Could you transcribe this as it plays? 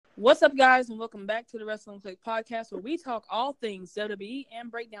What's up, guys, and welcome back to the Wrestling Click podcast, where we talk all things WWE and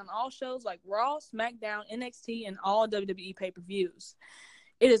break down all shows like Raw, SmackDown, NXT, and all WWE pay-per-views.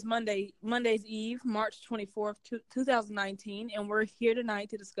 It is Monday's Eve, March 24th, 2019, and we're here tonight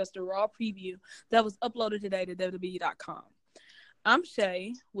to discuss the Raw preview that was uploaded today to WWE.com. I'm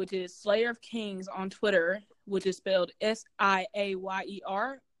Shae, which is Slayer of Kings on Twitter, which is spelled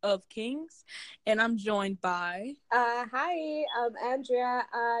Sayer of Kings, and I'm joined by hi, I'm Andrea.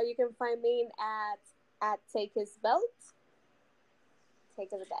 You can find me at Take His Belt. Take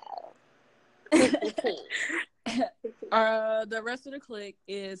the belt. The rest of the clique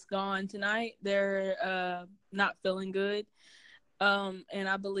is gone tonight. They're not feeling good. And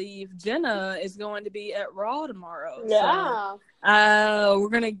I believe Jenna is going to be at Raw tomorrow. Yeah. So,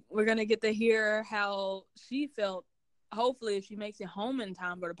 we're gonna get to hear how she felt. Hopefully, if she makes it home in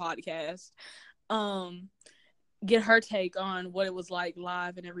time for the podcast, get her take on what it was like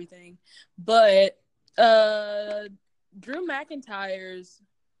live and everything. But Drew McIntyre's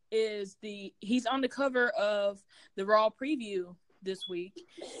he's on the cover of the Raw preview this week,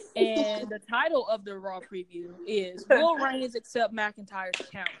 and the title of the Raw preview is "Will Reigns Accept McIntyre's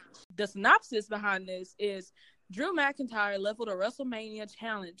Challenge?" The synopsis behind this is: Drew McIntyre leveled a WrestleMania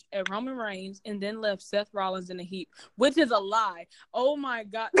challenge at Roman Reigns and then left Seth Rollins in a heap, which is a lie. Oh my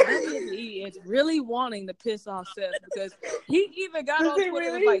God, WWE is really wanting to piss off Seth, because he even got on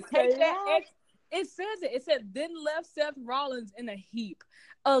Twitter and was like, "Take that." It says it. It said then left Seth Rollins in a heap.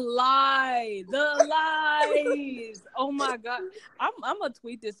 A lie. The lies. Oh my God. I'm gonna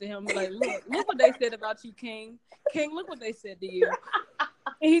tweet this to him. Like, look what they said about you, King. King, look what they said to you. And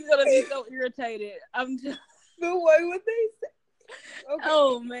he's gonna be so irritated. I'm just. But what would they say? Okay.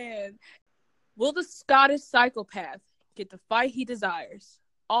 Oh man. Will the Scottish psychopath get the fight he desires?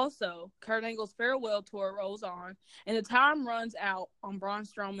 Also, Kurt Angle's farewell tour rolls on, and the time runs out on Braun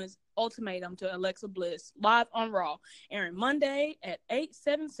Strowman's ultimatum to Alexa Bliss, live on Raw, airing Monday at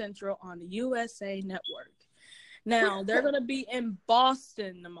 8/7 Central on the USA Network. Now, they're going to be in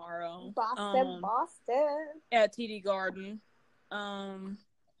Boston tomorrow. Boston. At TD Garden. And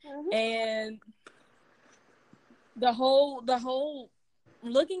the whole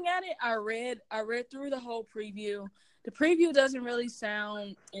looking at it, I read through the whole preview. The preview doesn't really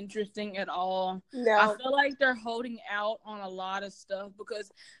sound interesting at all. No. I feel like they're holding out on a lot of stuff,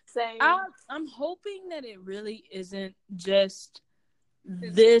 because I'm hoping that it really isn't just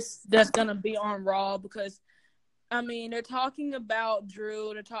this that's going to be on Raw, because, I mean, they're talking about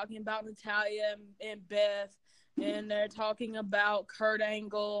Drew, they're talking about Natalya and Beth, and they're talking about Kurt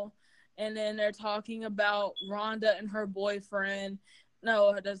Angle, and then they're talking about Rhonda and her boyfriend.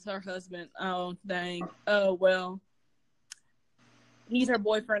 No, that's her husband. Oh, dang. Oh, well. He's her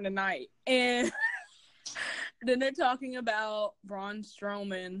boyfriend tonight. And then they're talking about Braun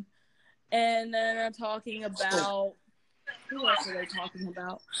Strowman. And then they're talking about... Who else are they talking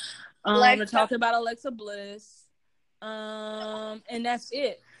about? They're talking about Alexa Bliss. And that's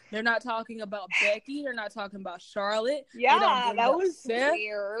it. They're not talking about Becky. They're not talking about Charlotte. Yeah, that was Seth.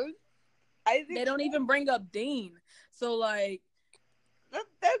 Weird. They don't even bring up Dean. So, like...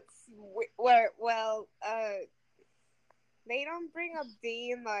 That's... Well, they don't bring up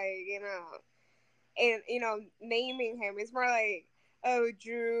Dean, like, and, naming him. It's more like, oh,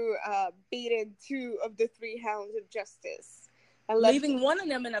 Drew beaten 2 of the 3 Hounds of Justice. Leaving one of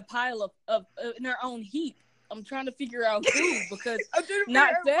them in a pile of in their own heap. I'm trying to figure out who, because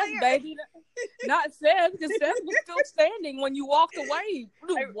not Seth, baby. Not Seth, because Seth was still standing when you walked away.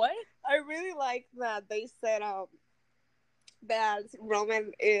 What? I really like that they said that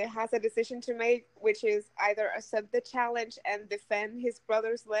Roman has a decision to make, which is either accept the challenge and defend his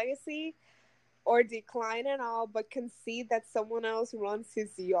brother's legacy, or decline it all but concede that someone else runs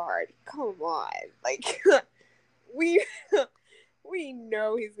his yard. Come on. Like, we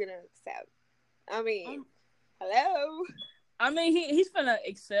know he's gonna accept. I mean, hello? I mean, he's gonna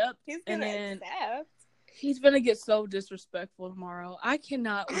accept. He's gonna accept. He's gonna get so disrespectful tomorrow. I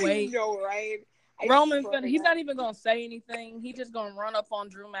cannot wait. I know, right? Roman's he's not even gonna say anything. He's just gonna run up on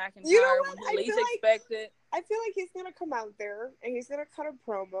Drew McIntyre when he least expects it. I feel like he's gonna come out there and he's gonna cut a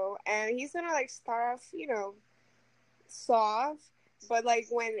promo and he's gonna start off, soft. But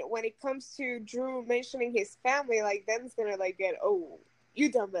when it comes to Drew mentioning his family, then it's gonna get, oh,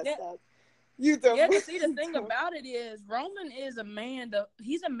 you done messed up. You done. Yeah, see, the thing about it is Roman is a man.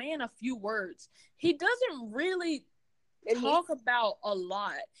 He's a man of few words. He doesn't really talk about a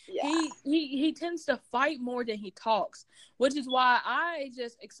lot. Yeah. He tends to fight more than he talks, which is why I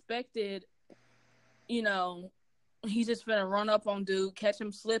just expected, he's just gonna run up on dude, catch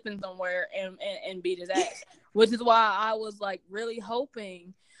him slipping somewhere, and beat his ass. which is why I was like really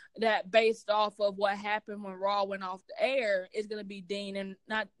hoping that based off of what happened when Raw went off the air, it's gonna be Dean and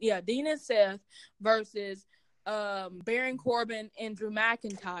Seth versus Baron Corbin and Drew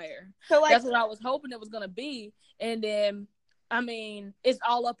McIntyre. So like, that's what I was hoping it was gonna be, and then I mean, it's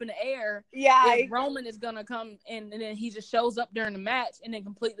all up in the air. Yeah, if Roman is gonna come in and then he just shows up during the match and then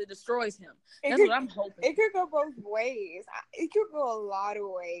completely destroys him. That's what I'm hoping. It could go both ways. It could go a lot of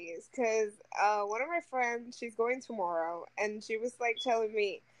ways. Because one of my friends, she's going tomorrow, and she was like telling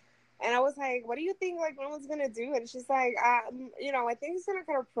me, and I was like, "What do you think like Roman's gonna do?" And she's like, I think he's gonna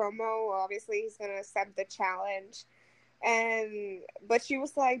kind of promo. Obviously, he's gonna accept the challenge, but she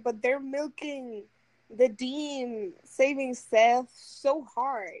was like, "But they're milking the Dean saving Seth so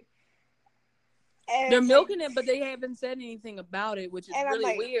hard." And they're milking it, but they haven't said anything about it, which is really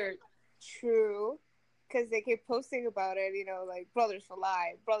like, weird. True, because they keep posting about it, like brothers for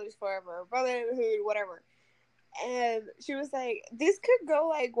life, brothers forever, brotherhood, whatever. And she was like, this could go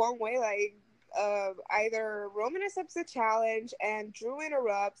like one way, like either Roman accepts the challenge and Drew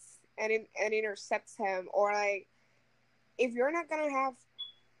interrupts and intercepts him, or like if you're not gonna have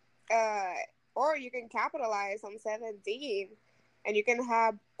or you can capitalize on Seth and Dean, and you can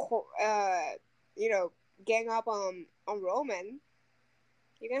have gang up on Roman.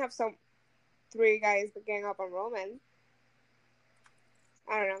 You can have some 3 guys that gang up on Roman.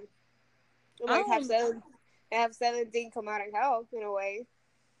 I don't know. You might have Seth and Dean come out and help in a way.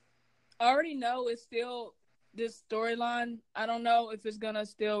 I already know it's still this storyline. I don't know if it's gonna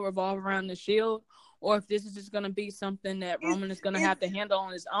still revolve around the Shield, or if this is just gonna be something that Roman is gonna have to handle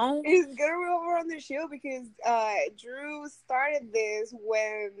on his own. It's gonna revolve around the Shield because Drew started this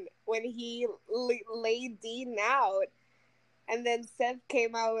when he laid Dean out, and then Seth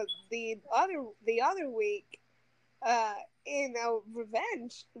came out the other week,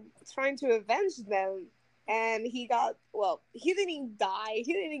 revenge, trying to avenge them. And he didn't die.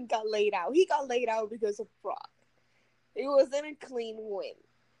 He didn't get laid out. He got laid out because of Brock. It wasn't a clean win,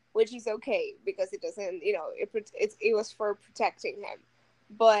 which is okay because it doesn't, it was for protecting him.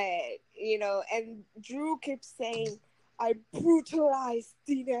 But, and Drew keeps saying, I brutalized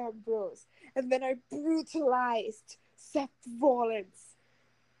Dean Ambrose, and then I brutalized Seth Rollins.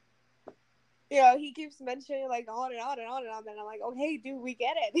 He keeps mentioning like on and on and on and on, and I'm like, okay, dude, we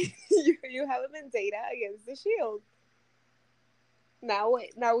get it. you have a vendetta against the Shield. Now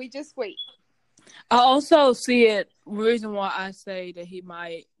we just wait. I also see it. Reason why I say that he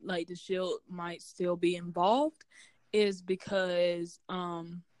might, like, the Shield might still be involved is because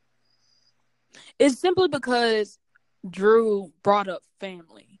it's simply because Drew brought up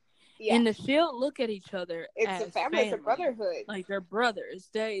family. Yeah. And the Shield look at each other as a family. It's a brotherhood. Like, they're brothers.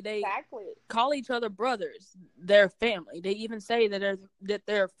 They exactly call each other brothers. They're family. They even say that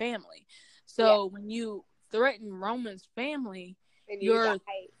they're family. So when you threaten Roman's family, you're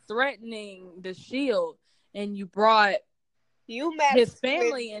threatening the Shield, and you brought his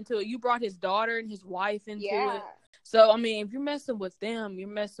family into it. You brought his daughter and his wife into it. So I mean, if you're messing with them, you're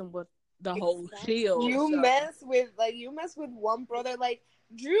messing with the whole Shield. You mess with one brother. Like,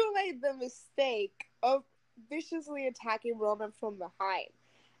 Drew made the mistake of viciously attacking Roman from behind.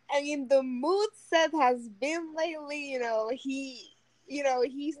 And in the mood Seth has been lately,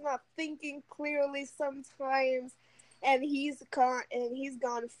 he's not thinking clearly sometimes, and he's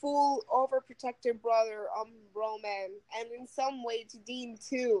gone full overprotective brother on Roman, and in some way to Dean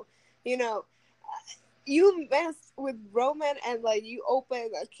too. You mess with Roman and like you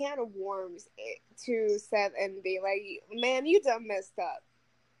open a can of worms to Seth and be like, man, you done messed up.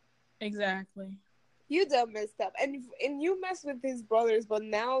 Exactly. You done messed up, and you mess with his brothers, but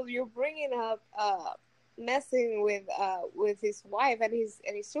now you're bringing up messing with his wife and his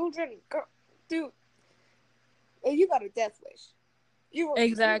children. Girl, dude, you got a death wish.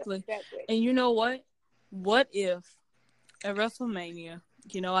 Exactly. And you know what? What if at WrestleMania?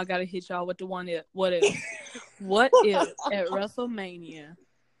 I gotta hit y'all with the one if. What if? What if at WrestleMania,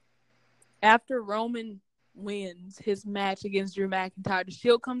 after Roman wins his match against Drew McIntyre, the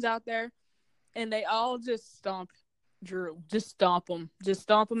Shield comes out there and they all just stomp Drew, just stomp him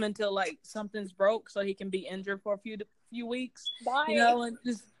until like something's broke so he can be injured for a few weeks. Bye. And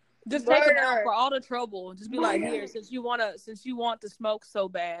just take him out for all the trouble. Just be like, here, since you want the smoke so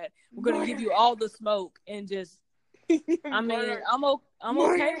bad, we're gonna give you all the smoke and just. I mean, I'm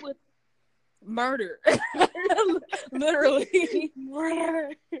okay with murder. Literally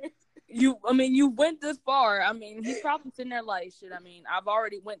murder. You went this far. I mean, he's probably sitting there like, shit. I mean, I've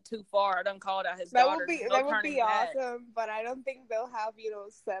already went too far. I done called out his daughter. That would be awesome, but I don't think they'll have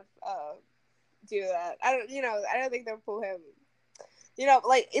Seth do that. I don't think they'll pull him.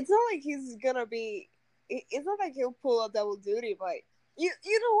 Like, it's not like he's gonna be it's not like he'll pull a double duty, but you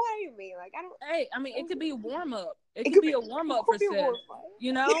know what I mean. Like I don't. Hey, I mean, it could be a warm up. It could could be a warm up for Seth.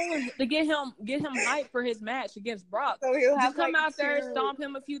 You know, to get him hyped for his match against Brock. So he'll have just come out there, stomp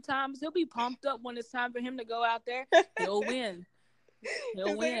him a few times. He'll be pumped up when it's time for him to go out there. He'll win.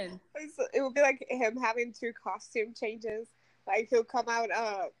 He'll win. It would be like him having 2 costume changes. Like he'll come out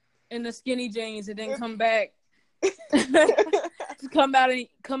in the skinny jeans and then come back. come out in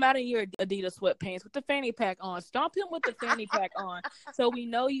your Adidas sweatpants with the fanny pack on. Stomp him with the fanny pack on, so we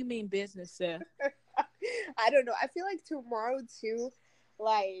know you mean business, Seth. I don't know. I feel like tomorrow too,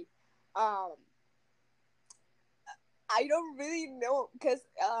 like, I don't really know because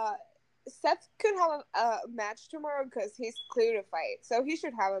Seth could have a match tomorrow because he's clear to fight, so he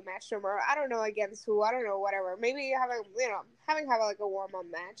should have a match tomorrow. I don't know against who. I don't know, whatever. Maybe having like a warm up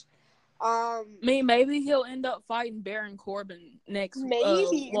match. Maybe he'll end up fighting Baron Corbin next.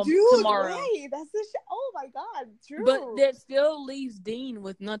 Maybe, tomorrow. Right. That's the oh my God, Drew. But that still leaves Dean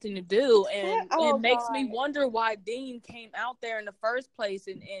with nothing to do, and it makes me wonder why Dean came out there in the first place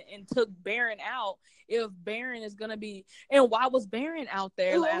and took Baron out. If Baron is gonna be, and why was Baron out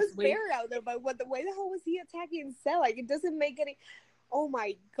there last week? Baron out there, but the way the hell was he attacking Seth? Like it doesn't make any. Oh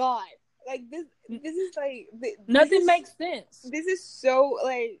my God! Like this is like nothing makes sense. This is so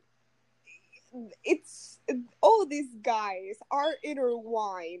like. It's all these guys are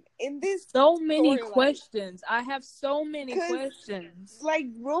intertwined in this. So many questions. I have so many questions. Like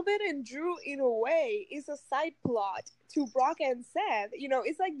Roman and Drew, in a way, is a side plot to Brock and Seth. You know,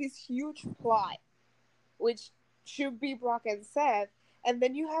 it's like this huge plot, which should be Brock and Seth, and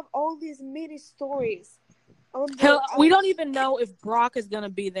then you have all these mini stories. We don't even know if Brock is gonna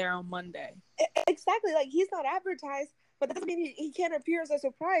be there on Monday. Exactly. Like he's not advertised. But that doesn't mean he can't appear as a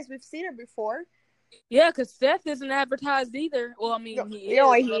surprise. We've seen it before. Yeah, because Seth isn't advertised either. Well, I mean, he is.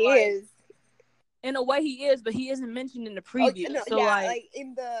 No, he is. In a way, he is, but he isn't mentioned in the preview. No, so, yeah,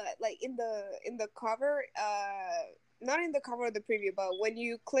 in the cover, not in the cover of the preview, but when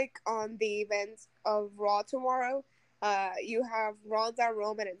you click on the events of Raw tomorrow, you have Ronda,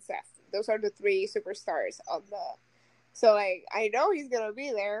 Roman, and Seth. Those are the 3 superstars on the. So, like, I know he's going to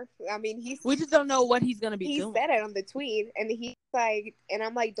be there. I mean, we just don't know what he's going to be doing. He said it on the tweet, and he's like, and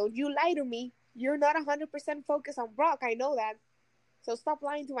I'm like, don't you lie to me. You're not 100% focused on Brock. I know that. So stop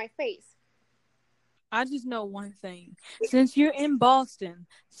lying to my face. I just know one thing. Since you're in Boston,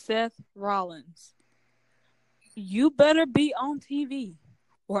 Seth Rollins, you better be on TV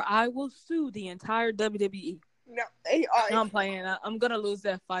or I will sue the entire WWE. No, I'm playing. I'm going to lose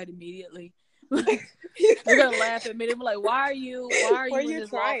that fight immediately. They're gonna laugh at me. They're like, "Why are you in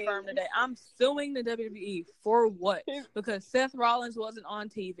this law firm today?" I'm suing the WWE for what? Because Seth Rollins wasn't on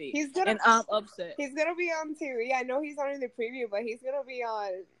TV, and I'm upset. He's gonna be on TV. I know he's not in the preview, but he's gonna be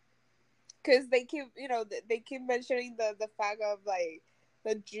on because they keep mentioning the fact of like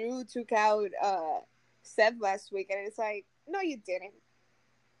that Drew took out Seth last week, and it's like, no, you didn't.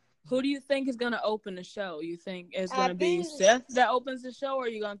 Who do you think is going to open the show? You think it's going to be Seth that opens the show, or are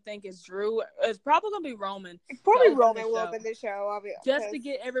you going to think it's Drew? It's probably going to be Roman. Probably Roman will open the show. Just to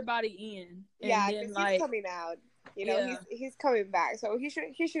get everybody in. Yeah, because he's coming out. You know, he's coming back. So he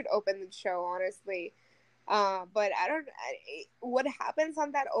should open the show, honestly. But what happens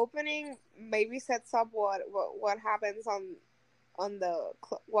on that opening maybe sets up what happens on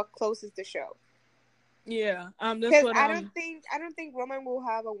what closes the show. Yeah, because I don't think Roman will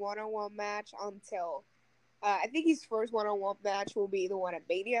have a one-on-one match until I think his first one-on-one match will be the one at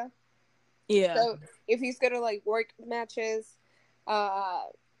Mania. Yeah. So if he's gonna like work matches,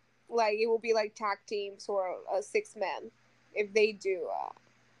 like it will be like tag teams or a 6-man if they do,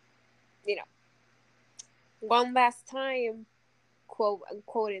 one last time, quote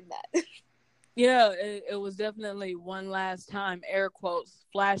unquote in that. Yeah, it was definitely one last time, air quotes,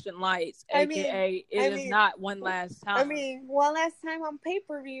 flashing lights, aka it is not one last time. I mean, one last time on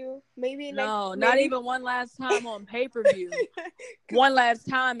pay-per-view, maybe. No, not even one last time on pay-per-view. One last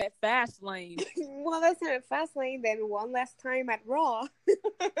time at Fastlane. One last time at Fastlane, then one last time at Raw.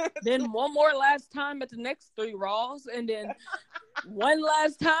 Then one more last time at the next 3 Raws, and then one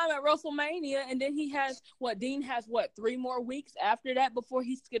last time at WrestleMania, and then Dean has 3 more weeks after that before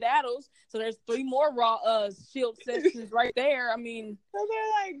he skedaddles. So there's 3 more Raw Shield sessions right there. I mean, so they're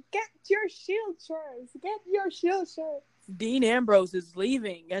like, get your Shield shirts. Get your Shield shirts. Dean Ambrose is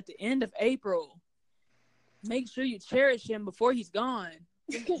leaving at the end of April. Make sure you cherish him before he's gone.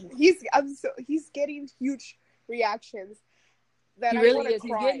 He's getting huge reactions. He really is.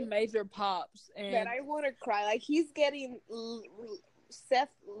 He's getting major pops, and I want to cry. Like he's getting Seth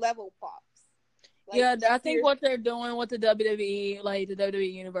level pops. Like, yeah, I think what they're doing, what the WWE, like the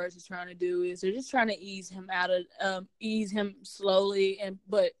WWE universe is trying to do, is they're just trying to ease him slowly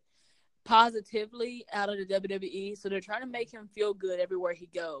but positively out of the WWE. So they're trying to make him feel good everywhere he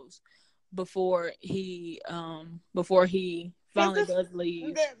goes before he finally does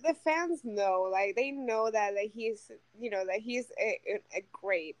leave. The fans know, like they know that he's, a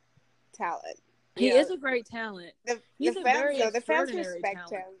great talent. He is a great talent. The fans respect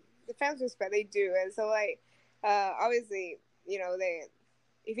him. The fans respect, they do, and so like, obviously,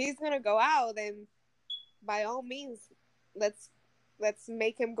 if he's gonna go out, then by all means, let's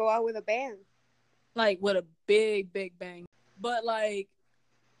make him go out with a bang, like with a big bang. But like,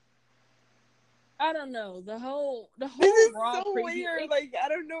 I don't know, the whole this is Raw so preview, weird. Like, I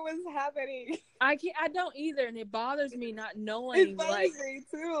don't know what's happening. I don't either, and it bothers me not knowing. It bothers me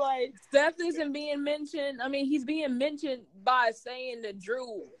too. Like, Seth isn't being mentioned. I mean, he's being mentioned by saying that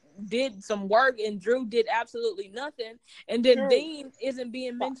Drew did some work and Drew did absolutely nothing, and then Dean isn't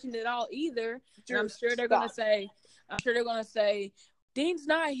being mentioned at all either. And I'm sure they're gonna say Dean's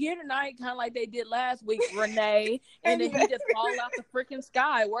not here tonight, kind of like they did last week, Renee, and then he just fall out the freaking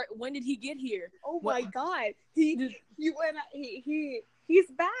sky. When did he get here? Oh my God, he's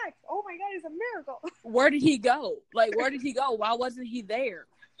back. Oh my God, it's a miracle. Where did he go? Like, where did he go? Why wasn't he there?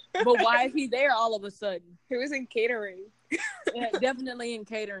 But why is he there all of a sudden? He was in catering. Yeah, definitely in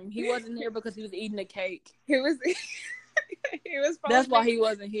catering. He wasn't here because he was eating a cake. He was. That's why he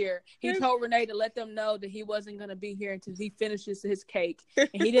wasn't here. He told Renee to let them know that he wasn't going to be here until he finishes his cake, and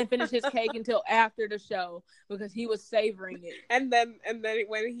he didn't finish his cake until after the show because he was savoring it. And then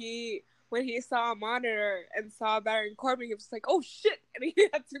when he saw a monitor and saw Baron Corbin, he was like, "Oh shit!" and he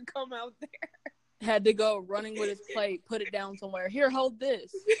had to come out there. Had to go running with his plate, put it down somewhere. Here, hold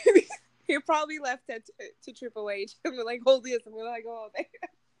this. He probably left it to Triple H and was like, "Hold this." I'm gonna go out there.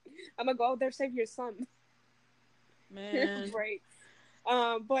 I'm gonna go out there, save your son. Man, great.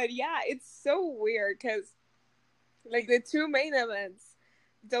 But yeah, it's so weird because like the two main events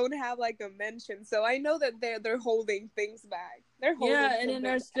don't have like a mention, so I know that they're holding things back. And then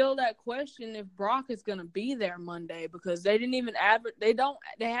there's still that question if Brock is gonna be there Monday because they didn't even they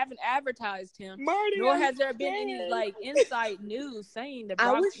haven't advertised him. Nor has there been any like inside news saying that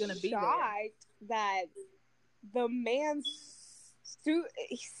Brock's gonna be there. I was shocked that the man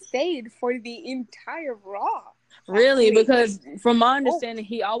stayed for the entire Raw. Really, because from my understanding,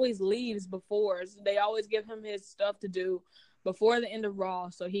 he always leaves before. So they always give him his stuff to do before the end of Raw,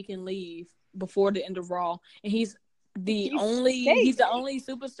 so he can leave before the end of Raw. And he's the only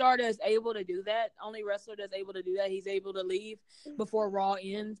superstar that's able to do that. Only wrestler that's able to do that. He's able to leave before Raw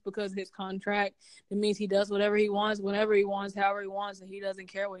ends because of his contract. It means he does whatever he wants, whenever he wants, however he wants, and he doesn't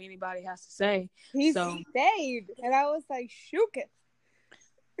care what anybody has to say. He stayed, and I was like, shook it.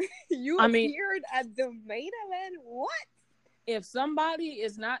 You appeared at the main event? What? If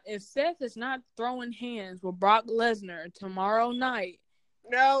Seth is not throwing hands with Brock Lesnar tomorrow night.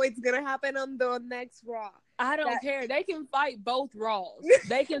 No, it's going to happen on the next Raw. I don't care. They can fight both Raws.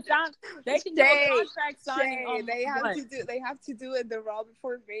 They can do a contract signing. They have to do it the Raw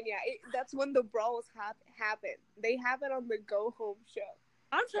before Mania. That's when the brawls happen. They have it on the Go Home show.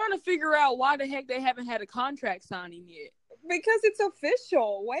 I'm trying to figure out why the heck they haven't had a contract signing yet. Because it's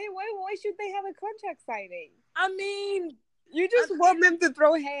official. Why should they have a contract signing? I mean, you just want them to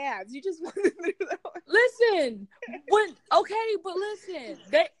throw hands. You just want them to throw. Listen, but listen,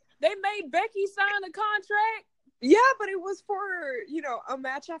 they made Becky sign a contract. Yeah, but it was for, a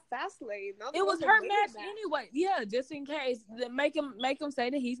match at Fastlane. It was her match anyway. Yeah, just in case. Make him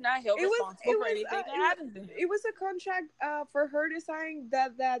say that he's not held responsible for anything that happened to him. It was a contract for her to sign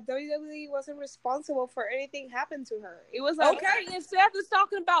that WWE wasn't responsible for anything happened to her. It was like, okay, and Seth is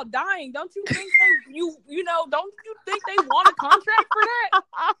talking about dying. Don't you think don't you think they want a contract for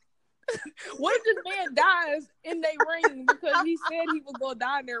that? What if this man dies in their ring because he said he was gonna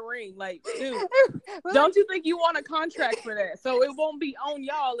die in their ring? Like, dude, don't you think you want a contract for that? So it won't be on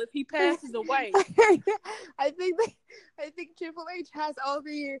y'all if he passes away. I think Triple H has all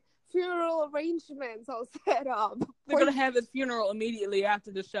the funeral arrangements all set up. They're gonna have his funeral immediately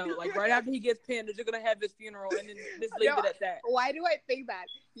after the show. Like right after he gets pinned, they're gonna have his funeral and then just leave it at that. Why do I think that?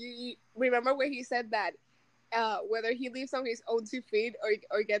 You remember when he said that? Whether he leaves on his own 2 feet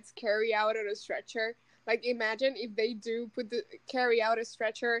or gets carried out on a stretcher. Like, imagine if they do carry out a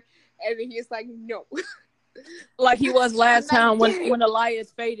stretcher and he's like, no. Like he was last time when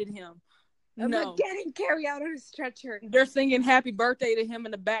Elias faded him. I'm not getting carried out on a stretcher. They're singing happy birthday to him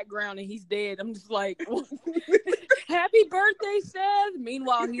in the background and he's dead. I'm just like, happy birthday, Seth.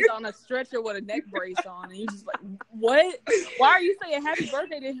 Meanwhile, he's on a stretcher with a neck brace on, and you're just like, what? Why are you saying happy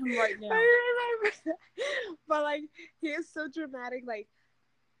birthday to him right now? I remember that. But like, he is so dramatic. Like,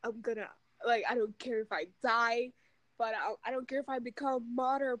 I'm gonna, like, I don't care if I die, but I don't care if I become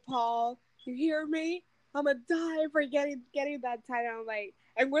martyr, Paul. You hear me? I'm gonna die for getting that title. I'm like,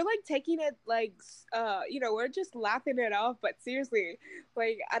 and we're like taking it like, we're just laughing it off. But seriously,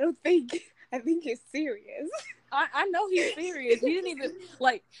 like, I think he's serious. I know he's serious. He didn't even,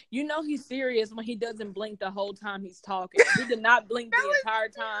 like, he's serious when he doesn't blink the whole time he's talking. He did not blink the entire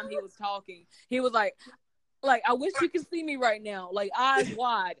time he was talking. He was like, I wish you could see me right now. Like, eyes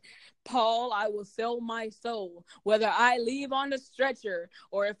wide. Paul, I will sell my soul, whether I leave on the stretcher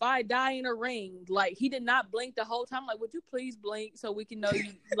or if I die in a ring. Like, he did not blink the whole time. Like, would you please blink so we can know you,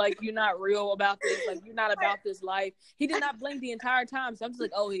 like, you're not real about this. Like, you're not about this life. He did not blink the entire time. So I'm just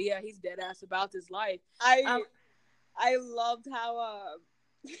like, oh, yeah, he's dead ass about this life. I loved how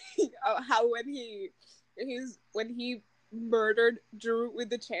when he murdered Drew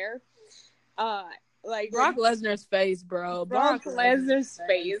with the chair, like Brock Lesnar's face, bro. Brock Lesnar's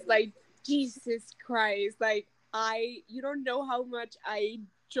face, like, Jesus Christ, like, you don't know how much I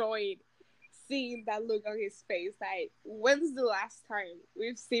enjoyed seeing that look on his face. Like, when's the last time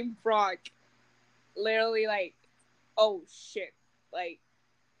we've seen Brock literally like, oh shit, like,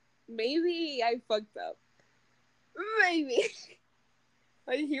 maybe I fucked up. Maybe.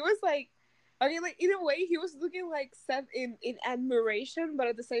 Like, he was like, okay, like, in a way, he was looking like Seth in admiration, but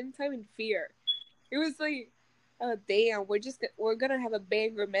at the same time in fear. It was like, oh, damn, we're gonna have a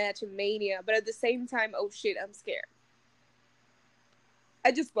banger match in Mania, but at the same time, oh shit, I'm scared.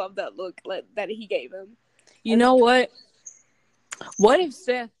 I just love that look that he gave him. You know what? What if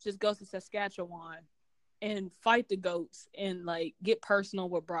Seth just goes to Saskatchewan and fight the goats and, like, get personal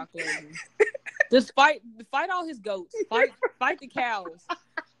with Brock Lesnar? Just fight all his goats. Fight the cows.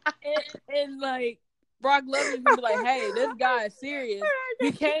 And like, Brock Lesnar can be like, hey, this guy is serious.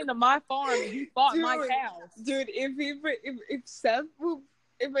 He came to my farm and he fought my cows. Dude, if Seth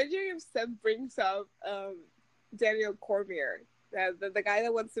brings up Daniel Cormier, the guy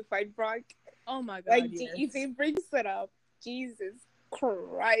that wants to fight Brock. Oh my god! Like, yes. if he brings it up, Jesus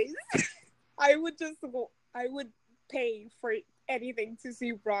Christ, I would pay for anything to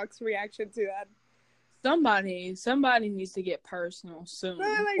see Brock's reaction to that. Somebody needs to get personal soon.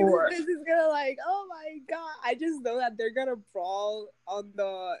 Like, this is gonna, like, oh my god! I just know that they're gonna brawl on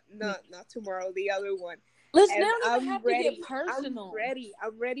the not tomorrow, the other one. Let's now have to get personal.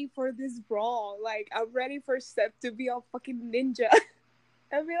 I'm ready for this brawl. Like, I'm ready for Seth to be a fucking ninja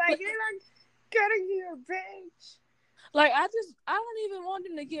and be like, you're not getting here, bitch. Like, I don't even want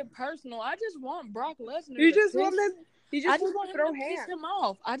them to get personal. I just want Brock Lesnar. You just want him to throw hands. Piss him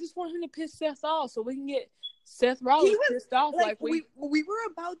off. I just want him to piss Seth off so we can get Seth Rollins pissed off. Like, we were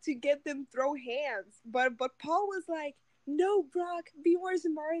about to get them throw hands, but Paul was like, no, Brock, be more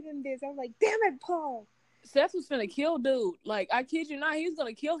smart than this. I'm like, damn it, Paul. Seth was finna kill dude. Like, I kid you not, he was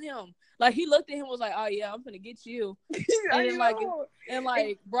gonna kill him. Like, he looked at him and was like, oh yeah, I'm finna get you. And then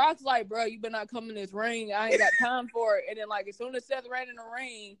Brock's like, bro, you better not come in this ring. I ain't got time for it. And then, like, as soon as Seth ran in the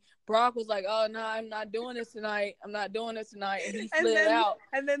ring, Brock was like, oh no, I'm not doing this tonight. And he slid out.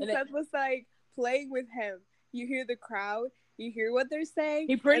 And then Seth was like playing with him. You hear the crowd. You hear what they're saying.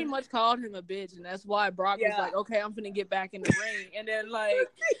 He pretty much called him a bitch, and that's why Brock was like, okay, I'm finna get back in the ring. And then, like,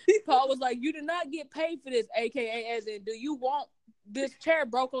 Paul was like, you did not get paid for this, a.k.a. as in, do you want this chair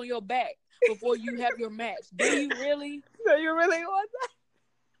broke on your back before you have your match? Do you really? Do you really want that?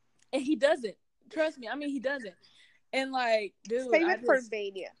 And he doesn't. Trust me. I mean, he doesn't. And, like, dude. Save it for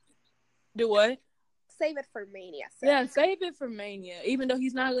Mania. Do what? Save it for Mania. Yeah, save it for Mania. Even though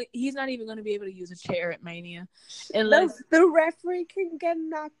he's not even going to be able to use a chair at Mania, unless the referee can get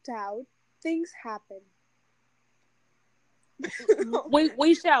knocked out. Things happen.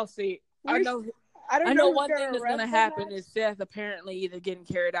 we shall see. I know one thing that's going to happen match. Is Seth apparently either getting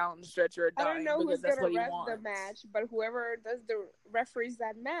carried out on the stretcher or dying. I don't know who's going to ref the match, but whoever does the referees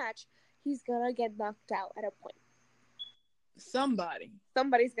that match, he's going to get knocked out at a point. Somebody's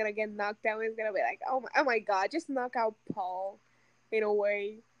gonna get knocked out. He's gonna be like, oh my god, just knock out Paul in a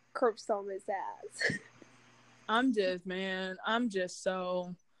way, curb stomp his ass. I'm ready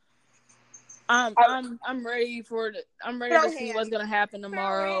to see what's gonna happen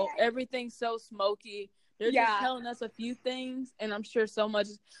tomorrow. Everything's so smoky. They're just telling us a few things, and I'm sure so much.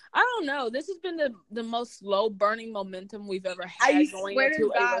 I don't know. This has been the most slow burning momentum we've ever had going into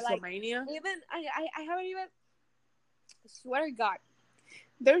a WrestleMania. Like, I haven't even. I swear to God,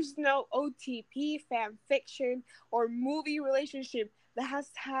 there's no OTP, fan fiction, or movie relationship that has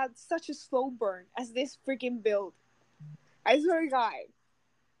had such a slow burn as this freaking build. I swear to God.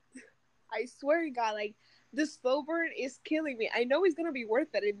 I swear to God, like, the slow burn is killing me. I know it's gonna be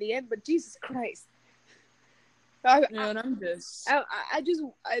worth it in the end, but Jesus Christ. I'm at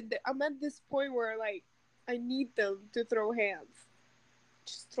this point where, like, I need them to throw hands.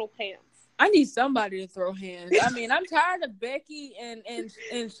 Just throw hands. I need somebody to throw hands. I mean, I'm tired of Becky and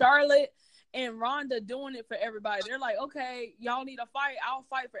Charlotte and Ronda doing it for everybody. They're like, okay, y'all need a fight. I'll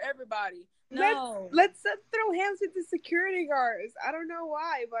fight for everybody. No. Let's throw hands with the security guards. I don't know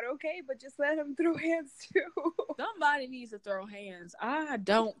why, but okay, but just let them throw hands too. Somebody needs to throw hands. I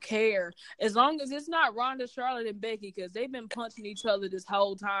don't care. As long as it's not Ronda, Charlotte, and Becky, because they've been punching each other this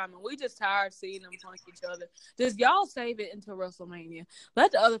whole time, and we just tired seeing them punch each other. Just y'all save it until WrestleMania.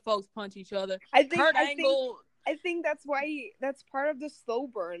 Let the other folks punch each other. I think that's why that's part of the slow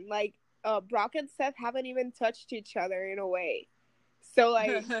burn. Like, Brock and Seth haven't even touched each other in a way. So, like,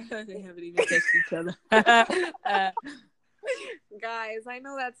 they haven't even touched each other. Guys, I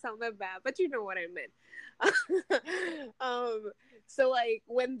know that sounded bad, but you know what I meant. So, like,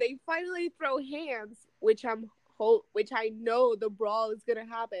 when they finally throw hands, which I know the brawl is gonna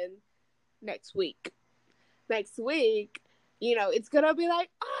happen next week. Next week, you know, it's gonna be like,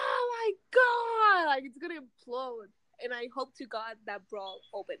 oh my God, like, it's gonna implode. And I hope to God that brawl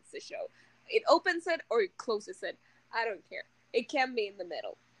opens the show. It opens it or it closes it. I don't care. It can be in the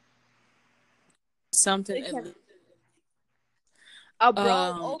middle. Something. A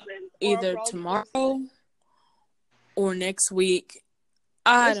brawl open? Either tomorrow or next week.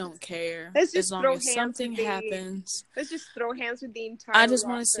 I don't care. As long as something happens. Let's just throw hands with the entire I just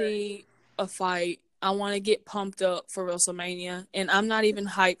want to see a fight. I want to get pumped up for WrestleMania. And I'm not even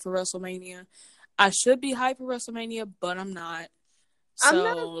hyped for WrestleMania. I should be hyped for WrestleMania, but I'm not.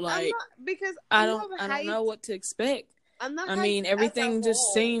 So, because I don't know what to expect. I mean, everything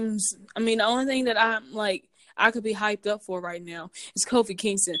just seems... I mean, the only thing that I'm, like, I could be hyped up for right now is Kofi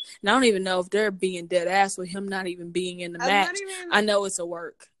Kingston. And I don't even know if they're being dead ass with him not even being in the match. I know it's a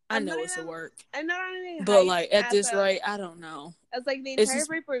work. I'm not even but, like, at this rate, I don't know. As, like, the entire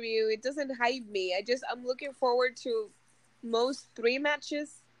pay-per-view, it doesn't hype me. I'm looking forward to most 3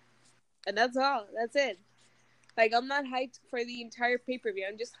 matches. And that's all. That's it. Like, I'm not hyped for the entire pay-per-view.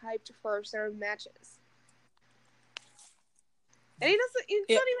 I'm just hyped for certain matches. And it's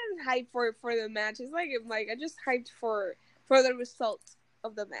not even hyped for the match. It's like I'm just hyped for the result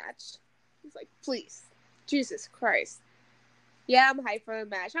of the match. It's like, please. Jesus Christ. Yeah, I'm hyped for the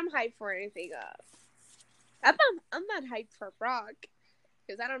match. I'm hyped for anything else. I'm not hyped for Brock.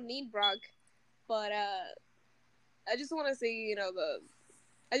 Because I don't need Brock. But I just want to see, you know,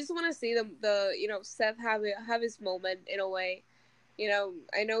 I just want to see the you know, Seth have his moment in a way. You know,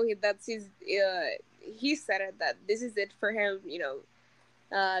 I know he said it that this is it for him. You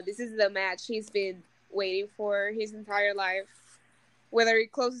know, this is the match he's been waiting for his entire life. Whether he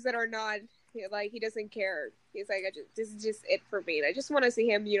closes it or not, he doesn't care. He's like, this is just it for me. And I just want to see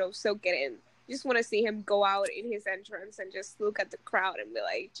him, you know, soak it in. I just want to see him go out in his entrance and just look at the crowd and be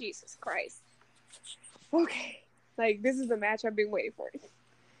like, Jesus Christ. Okay, like, this is the match I've been waiting for.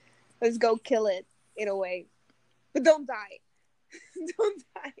 Let's go kill it, in a way. But don't die. Don't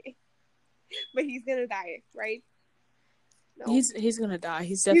die. But he's gonna die, right? No. He's gonna die.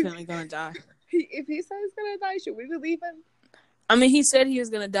 He's definitely gonna die. If he says he's gonna die, should we believe him? I mean, he said he was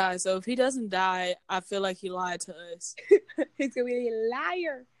gonna die, so if he doesn't die, I feel like he lied to us. He's gonna be a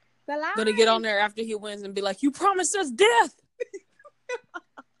liar. The liar. Gonna get on there after he wins and be like, you promised us death!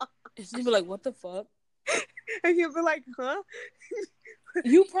 And she'll be like, what the fuck? And he'll be like, huh?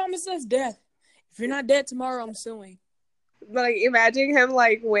 You promised us death. If you're not dead tomorrow, I'm suing. Like, imagine him,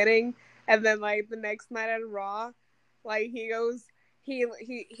 like, winning, and then, like, the next night at Raw, like, he's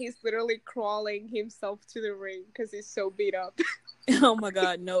literally crawling himself to the ring because he's so beat up. Oh my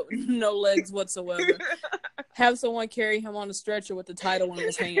God, no legs whatsoever. Have someone carry him on a stretcher with the title in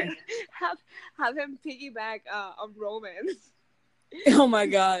his hand. Have him piggyback on Roman. Oh my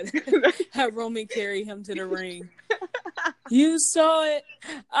God. Have Roman carry him to the ring. You saw it.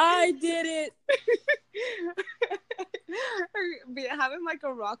 I did it. Having like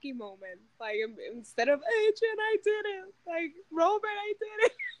a Rocky moment. Like, instead of Adrian, I did it. Like, Roman, I did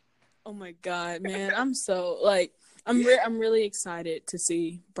it. Oh my God, man. I'm so, like, I'm really excited to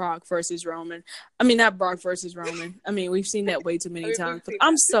see Brock versus Roman. I mean, not Brock versus Roman. I mean, we've seen that way too many times. But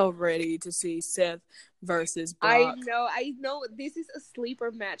I'm so ready to see Seth versus Brock. I know. This is a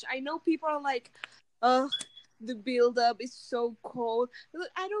sleeper match. I know people are like, ugh, the build-up is so cold. Look,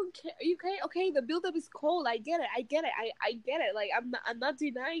 I don't care. Okay, the build-up is cold. I get it. I get it. Like, I'm not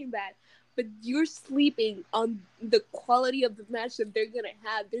denying that. but you're sleeping on the quality of the match that they're gonna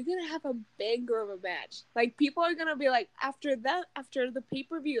have. They're gonna have a banger of a match. Like, people are gonna be like, after the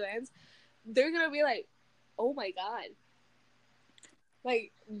pay-per-view ends, they're gonna be like, oh my god.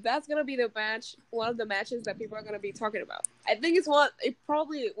 Like, that's gonna be one of the matches that people are gonna be talking about. I think it's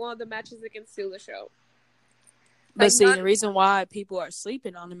probably one of the matches that can steal the show. But like, see, the reason why people are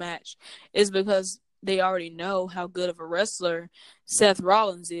sleeping on the match is because they already know how good of a wrestler Seth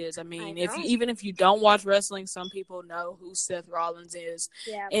Rollins is. I mean, even if you don't watch wrestling, some people know who Seth Rollins is.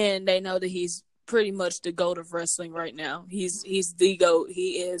 Yeah. And they know that he's pretty much the GOAT of wrestling right now. He's the GOAT.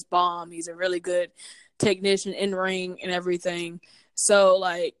 He is bomb. He's a really good technician in ring and everything. So,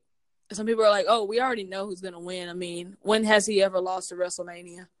 like, some people are like, oh, we already know who's going to win. I mean, when has he ever lost to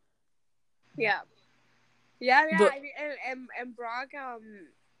WrestleMania? Yeah. Yeah. But,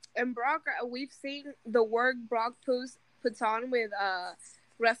 and Brock, we've seen the work Brock puts on with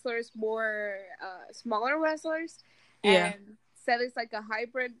wrestlers, more smaller wrestlers. Yeah. And Seth is like a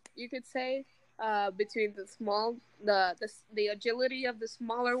hybrid, you could say, between the agility of the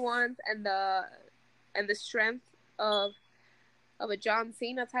smaller ones and the strength of a John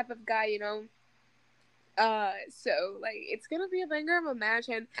Cena type of guy, you know. So, like, it's gonna be a banger of a match,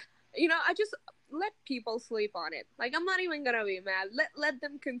 and, you know, I just let people sleep on it. Like, I'm not even gonna be mad. Let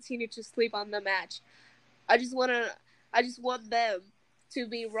them continue to sleep on the match. I just want them to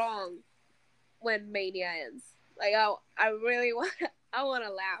be wrong when Mania ends. Like, I really want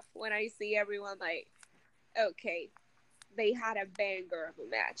to laugh when I see everyone like, okay, they had a banger of a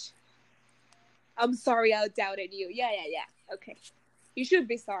match. I'm sorry I doubted you. Yeah. Okay. You should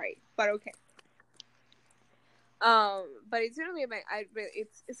be sorry, but okay. But it's gonna be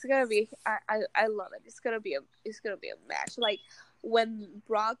it's gonna be I love it. It's gonna be a match. Like, when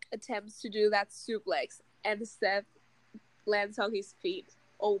Brock attempts to do that suplex and Seth lands on his feet.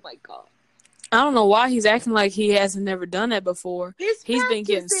 Oh my god. I don't know why he's acting like he hasn't never done that before. He's been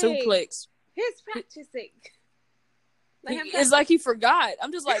getting suplexed. He's practicing. It's like he forgot.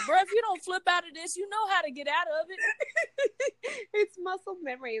 I'm just like, bro, if you don't flip out of this, you know how to get out of it. It's muscle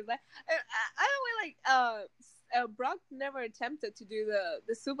memory. I don't like Brock never attempted to do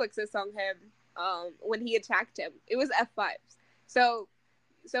the suplexes on him when he attacked him. It was F5s. So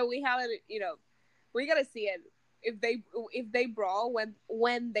we have it, you know, we gotta see it. If they brawl,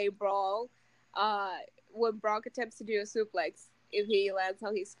 when they brawl, when Brock attempts to do a suplex, if he lands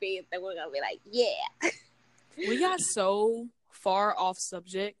on his feet, then we're gonna be like, yeah. We got so far off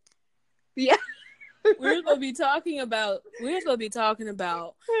subject. Yeah. We're supposed to be talking about Drew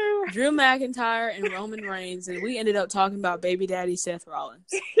McIntyre and Roman Reigns, and we ended up talking about baby daddy Seth Rollins.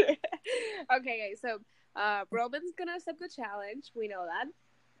 Okay, so Roman's gonna accept the challenge. We know that.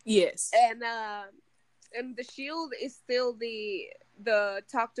 Yes. And the Shield is still the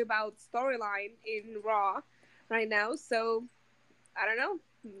talked about storyline in Raw right now. So I don't know.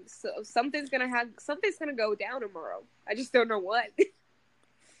 So something's gonna go down tomorrow. I just don't know what.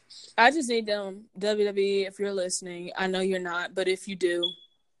 I just need them, WWE, if you're listening. I know you're not, but if you do,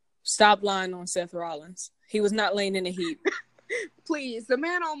 stop lying on Seth Rollins. He was not laying in the heat. Please, the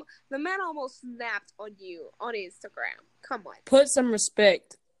man almost snapped on you on Instagram. Come on, put some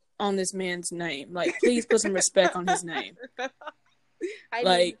respect on this man's name. Like, please put some respect on his name. I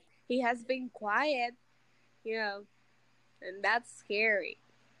mean, he has been quiet, you know, and that's scary.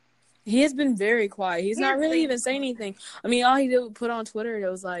 He has been very quiet. He's not really even saying anything. I mean, all he did was put on Twitter, it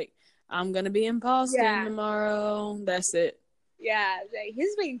was like, I'm going to be in Boston tomorrow. That's it. Yeah,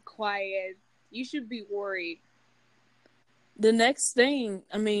 he's been quiet. You should be worried. The next thing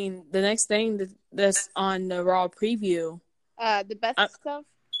that's on the Raw preview. The best stuff?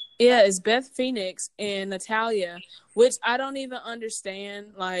 Yeah, it's Beth Phoenix and Natalya, which I don't even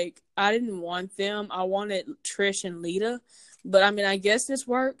understand. Like, I didn't want them. I wanted Trish and Lita. But, I mean, I guess this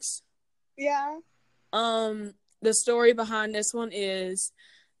works. Yeah. The story behind this one is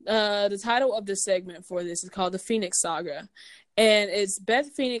the title of the segment for this is called The Phoenix Saga. And it's Beth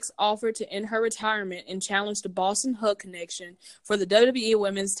Phoenix offered to end her retirement and challenge the Boston Hug Connection for the WWE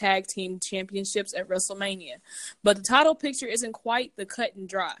Women's Tag Team Championships at WrestleMania. But the title picture isn't quite the cut and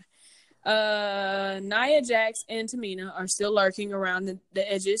dry. Nia Jax and Tamina are still lurking around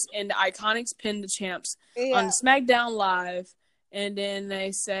the edges, and the Iconics pinned the champs on SmackDown Live. And then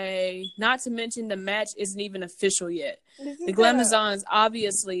they say, not to mention the match isn't even official yet. The Glamazon's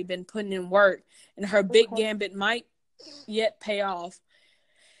obviously been putting in work, and her big gambit might yet pay off.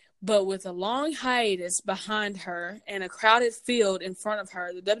 But with a long hiatus behind her and a crowded field in front of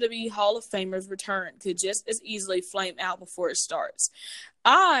her, the WWE Hall of Famers return could just as easily flame out before it starts.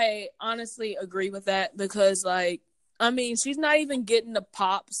 I honestly agree with that because, like, I mean, she's not even getting the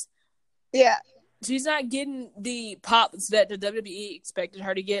pops Yeah. She's not getting the pops that the WWE expected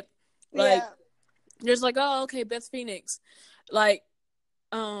her to get. Like, Yeah. there's like, oh, okay, Beth Phoenix. Like,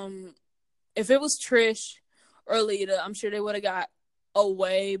 if it was Trish or Lita, I'm sure they would have got a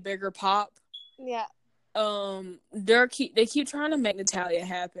way bigger pop. Yeah. They keep trying to make Natalya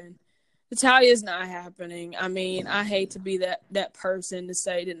happen. Natalya's not happening. I mean, I hate to be that person to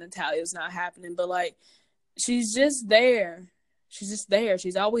say that Natalya's not happening, but like, she's just there. She's just there.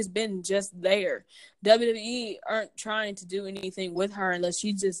 She's always been just there. WWE aren't trying to do anything with her unless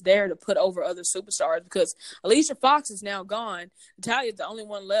she's just there to put over other superstars, because Alicia Fox is now gone. Natalya's the only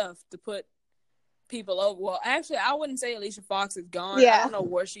one left to put people over. Well, actually, I wouldn't say Alicia Fox is gone. Yeah. I don't know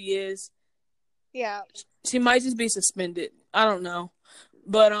where she is. Yeah. She might just be suspended. I don't know.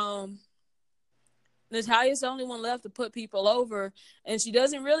 But Natalya's the only one left to put people over, and she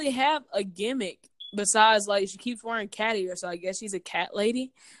doesn't really have a gimmick besides, like, she keeps wearing cat ears, so I guess she's a cat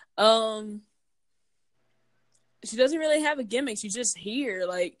lady. She doesn't really have a gimmick. She's just here.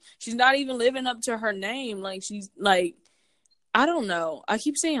 Like, she's not even living up to her name. Like, she's like, I don't know. I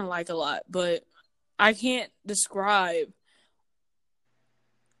keep saying like a lot, but I can't describe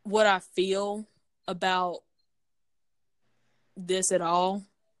what I feel about this at all.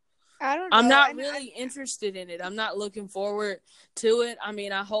 I don't know. I'm not really interested in it. I'm not looking forward to it. I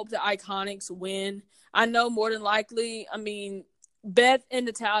mean, I hope the Iconics win. I know more than likely, I mean, Beth and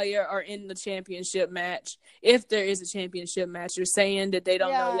Natalya are in the championship match. If there is a championship match, they're saying that they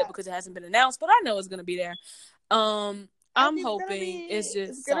don't know yet because it hasn't been announced, but I know it's going to be there. I'm hoping it's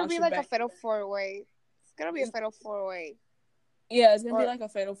going to be like Sasha a fatal 4-way. It's going to be a fatal 4-way. Yeah, it's going to be like a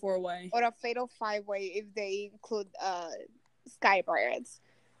fatal 4-way. Or a fatal 5-way if they include Sky Pirates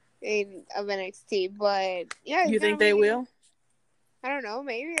in NXT. But yeah, you think they will? I don't know.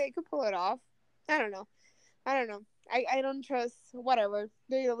 Maybe they could pull it off. I don't know. I don't trust whatever.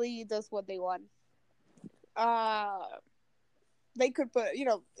 WWE does what they want. They could put,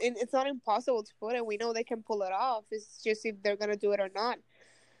 it's not impossible to put it. We know they can pull it off. It's just if they're gonna do it or not.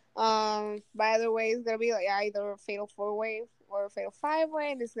 By the way, it's gonna be like either a fatal 4-way or a fatal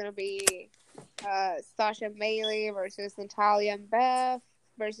 5-way, and it's gonna be Sasha and Bayley versus Natalya and Beth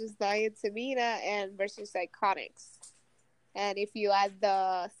versus Nia and Tamina and versus Iconics. And if you add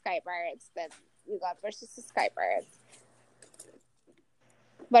the Sky Pirates, then you got versus the Sky Pirates.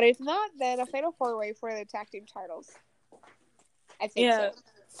 But if not, then a fatal 4-way for the tag team titles. I think so.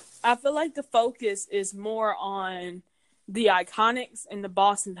 I feel like the focus is more on the Iconics and the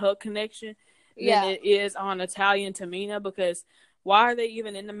Boston Hug connection than it is on Natalya and Tamina, because why are they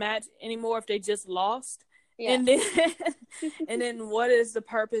even in the match anymore if they just lost? Yeah. And then what is the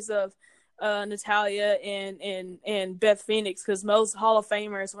purpose of Natalya and Beth Phoenix? Because most Hall of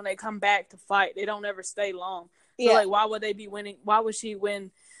Famers, when they come back to fight, they don't ever stay long. So like, why would they be winning? Why would she win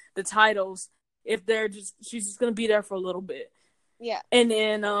the titles if she's just gonna be there for a little bit? Yeah. And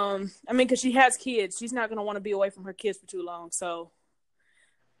then I mean, because she has kids, she's not gonna want to be away from her kids for too long. So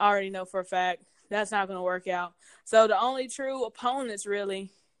I already know for a fact that's not gonna work out. So the only true opponents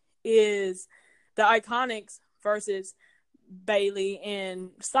really is the Iconics versus Bayley and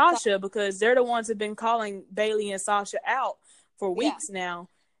Sasha, because they're the ones that have been calling Bayley and Sasha out for weeks now.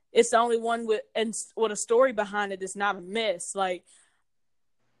 It's the only one with a story behind it that's not a mess. Like,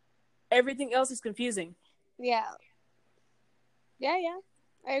 everything else is confusing. Yeah. I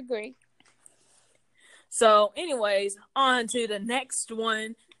agree. So, anyways, on to the next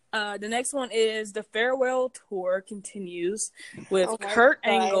one. The next one is the farewell tour continues with Kurt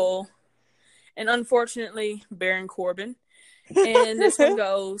Angle and, unfortunately, Baron Corbin. And this one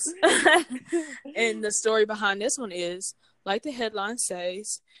goes, and the story behind this one is, like the headline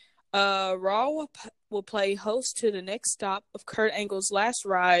says, Raw will play host to the next stop of Kurt Angle's last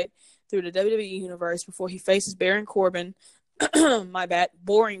ride through the WWE universe before he faces Baron Corbin,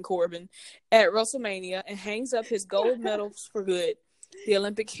 Boring Corbin, at WrestleMania and hangs up his gold medals for good. The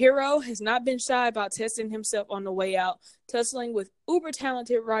Olympic hero has not been shy about testing himself on the way out, tussling with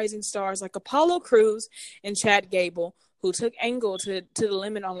uber-talented rising stars like Apollo Crews and Chad Gable, who took Angle to the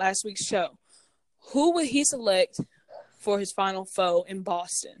limit on last week's show. Who would he select for his final foe in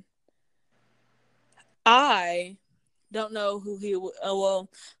Boston? I don't know who he would.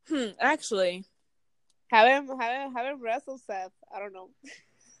 Actually, have him wrestle Seth. I don't know.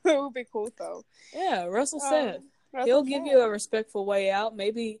 It would be cool though. Yeah, wrestle Seth. He'll give you a respectful way out.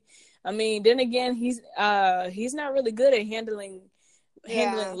 Maybe. I mean, then again, he's not really good at handling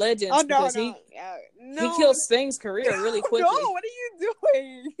legends because he killed Sting's career really quickly. No, what are you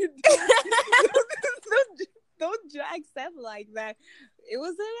doing? Don't drag Seth like that. It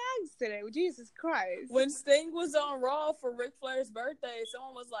was an accident. Jesus Christ. When Sting was on Raw for Ric Flair's birthday,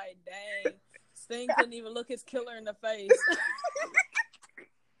 someone was like, dang, Sting couldn't even look his killer in the face.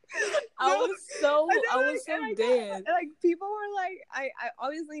 I was so dead. Like, people were like, I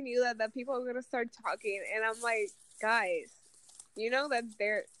obviously knew that people were gonna start talking, and I'm like, guys, you know that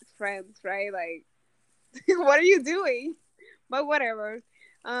they're friends, right? Like, what are you doing? But whatever.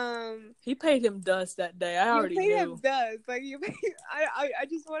 He paid him dust that day. I already knew. Him dust. Like, I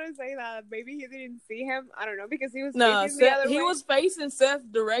just want to say that maybe he didn't see him. I don't know, because he was facing the other way. He was facing Seth's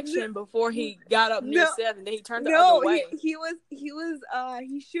direction before he got up near Seth, and then he turned the other way. He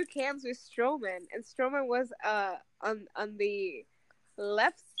shook hands with Strowman, and Strowman was on the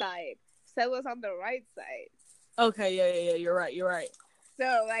left side. Seth was on the right side. Okay, yeah. You're right.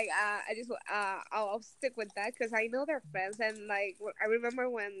 So, like, I'll stick with that because I know they're friends, and like, I remember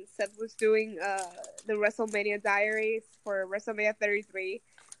when Seth was doing the WrestleMania diaries for WrestleMania 33.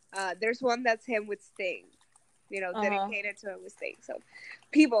 There's one that's him with Sting, dedicated to him with Sting. So,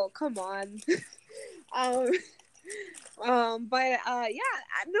 people, come on. But yeah,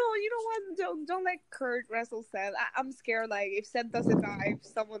 no, you know what? Don't let Kurt wrestle Seth. I'm scared. Like, if Seth doesn't die, if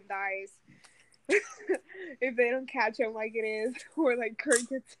someone dies. If they don't catch him like it is, or like Kurt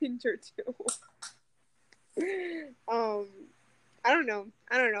gets injured too. I don't know.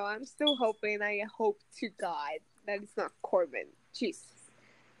 I'm still hoping. I hope to God that it's not Corbin. Jesus,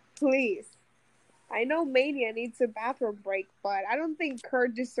 please. I know Mania needs a bathroom break, but I don't think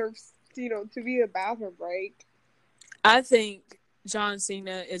Kurt deserves, to be a bathroom break. I think John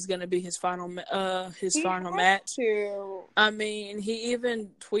Cena is going to be his final match. To. I mean, he even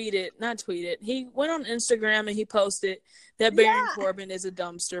he went on Instagram and he posted that Baron Corbin is a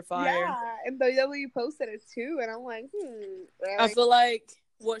dumpster fire. Yeah, and WWE posted it too, and I'm like, really? I feel like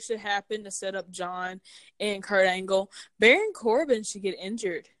what should happen to set up John and Kurt Angle, Baron Corbin should get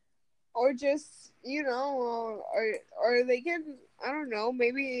injured. Or just, or they can, I don't know,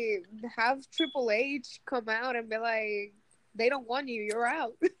 maybe have Triple H come out and be like, they don't want you. You're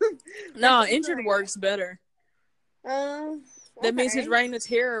out. No, injured works better. Okay. That means his reign of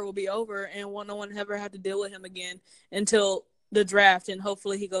terror will be over, and no one ever have to deal with him again until the draft, and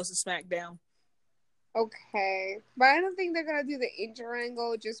hopefully he goes to SmackDown. Okay, but I don't think they're gonna do the injury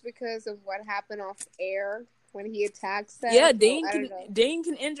angle just because of what happened off air when he attacks them. Yeah, Dean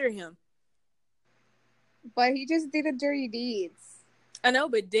can injure him, but he just did a dirty deeds. I know,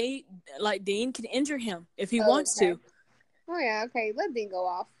 but Dean can injure him if he wants to. Oh, yeah, okay. Let Dean go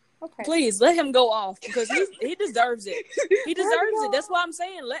off. Okay. Please, let him go off because he deserves it. He deserves it. That's why I'm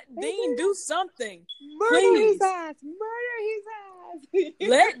saying let Dean do something. Murder his ass. Murder his ass.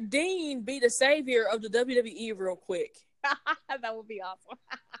 Let Dean be the savior of the WWE real quick. That would be awesome.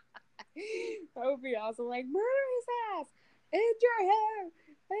 That would be awesome. Like, murder his ass. Injure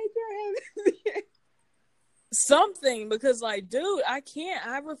him. Something, because, like, dude, I can't.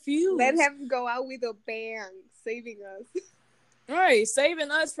 I refuse. Let him go out with a bang, saving us. Right,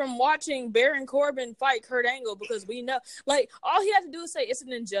 saving us from watching Baron Corbin fight Kurt Angle because we know, like, all he has to do is say it's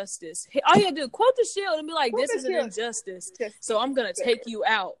an injustice. All he has to do is quote the Shield and be like, this is an injustice. So I'm going to take you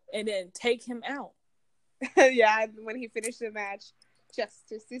out and then take him out. Yeah, when he finished the match,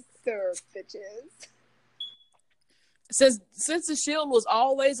 justice is served, bitches. Since the Shield was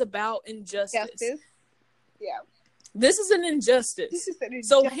always about injustice. Justice? Yeah. This is an injustice.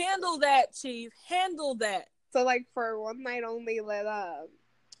 So handle that, Chief. Handle that. So, like, for one night only,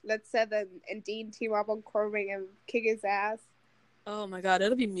 let's Seth and Dean team up on Corbin and kick his ass. Oh my God,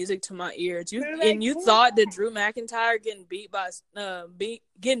 that'll be music to my ears. You thought that Drew McIntyre getting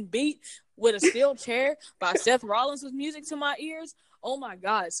beat with a steel chair by Seth Rollins was music to my ears? Oh my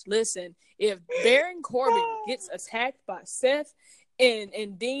gosh, listen, if Baron Corbin gets attacked by Seth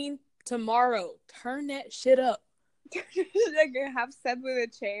and Dean tomorrow, turn that shit up. Like, have Seth with a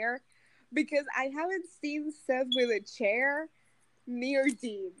chair. Because I haven't seen Seth with a chair near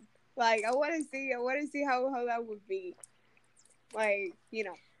Dean. Like, I want to see how that would be. Like,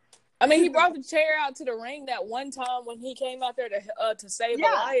 I mean, he brought the chair out to the ring that one time when he came out there to save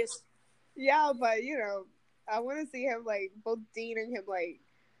Elias. Yeah, but I want to see him, like, both Dean and him, like,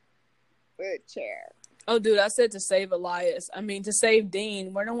 with a chair. Oh, dude, I said to save Elias. I mean, to save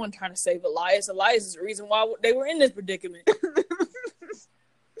Dean. We're no one trying to save Elias. Elias is the reason why they were in this predicament.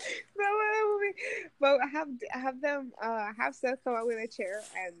 But have Seth come out with a chair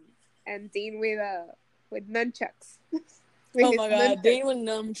and Dean with nunchucks. Oh my God, Dean with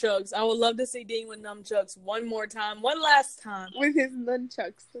nunchucks! I would love to see Dean with nunchucks one last time with his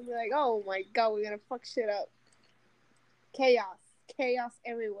nunchucks. And be like, oh my God, we're gonna fuck shit up. Chaos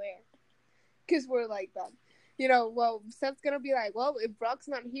everywhere. Because we're like that. well, Seth's gonna be like, well, if Brock's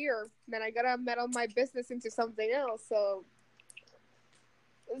not here, then I gotta meddle my business into something else. So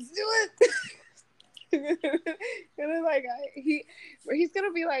let's do it. And like he's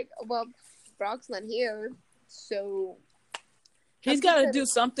gonna be like, well, Brock's not here, so he's got to do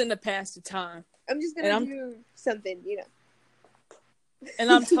something to pass the time. I'm just gonna do something,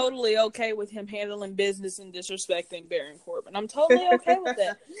 And I'm totally okay with him handling business and disrespecting Baron Corbin. I'm totally okay with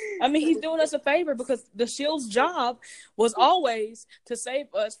that. I mean, he's doing us a favor because the Shield's job was always to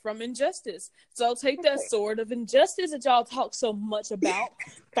save us from injustice. So take that sword of injustice that y'all talk so much about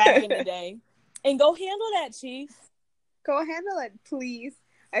back in the day and go handle that, Chief. Go handle it, please.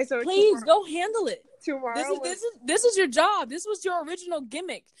 Please go handle it. Tomorrow. This is your job. This was your original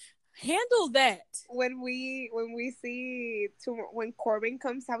gimmick. Handle that. When we see when Corbin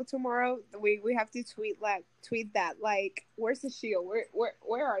comes out tomorrow, we have to tweet that like, where's the Shield?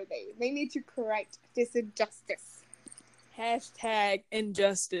 Where are they? They need to correct this injustice. Hashtag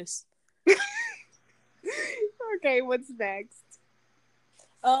injustice. Okay, what's next?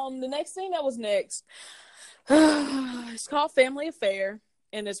 The next thing that was next, it's called Family Affair,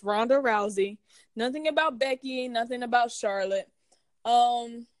 and it's Ronda Rousey. Nothing about Becky, nothing about Charlotte.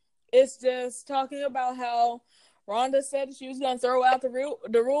 It's just talking about how Ronda said she was going to throw out the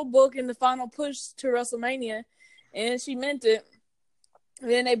rule book in the final push to WrestleMania, and she meant it. And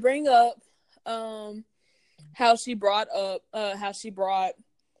then they bring up how she brought her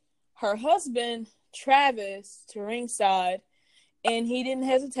husband Travis to ringside, and he didn't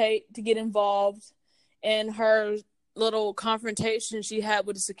hesitate to get involved in her little confrontation she had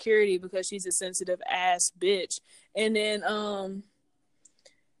with the security because she's a sensitive ass bitch. And then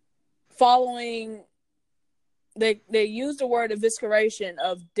following, they used the word evisceration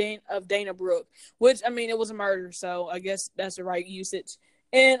of Dana Brooke, which, I mean, it was a murder, so I guess that's the right usage.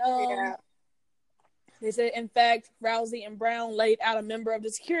 And they said, in fact, Rousey and Brown laid out a member of the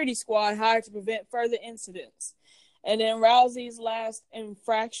security squad hired to prevent further incidents. And then Rousey's last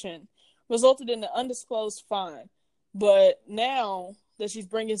infraction resulted in an undisclosed fine. But now that she's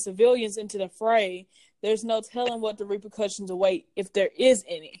bringing civilians into the fray, there's no telling what the repercussions await, if there is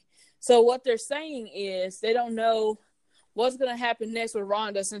any. So what they're saying is they don't know what's going to happen next with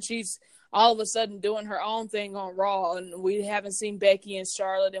Ronda, since she's all of a sudden doing her own thing on Raw, and we haven't seen Becky and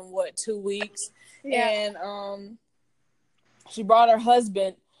Charlotte in 2 weeks. Yeah. And she brought her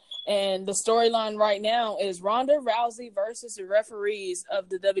husband, and the storyline right now is Ronda Rousey versus the referees of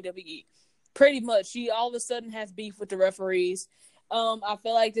the WWE. Pretty much, she all of a sudden has beef with the referees. I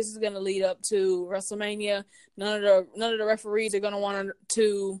feel like this is going to lead up to WrestleMania. None of the referees are going to want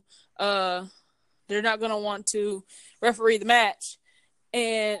to. They're not going to want to referee the match,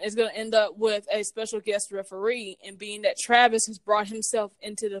 and it's going to end up with a special guest referee. And being that Travis has brought himself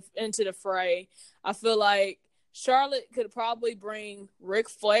into the fray, I feel like Charlotte could probably bring Ric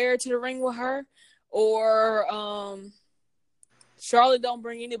Flair to the ring with her, or Charlotte don't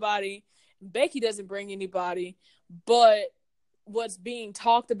bring anybody. Becky doesn't bring anybody, but what's being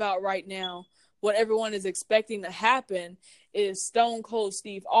talked about right now, what everyone is expecting to happen, is Stone Cold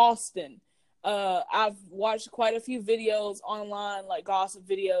Steve Austin. I've watched quite a few videos online, like gossip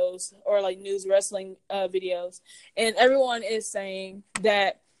videos or like news wrestling videos, and everyone is saying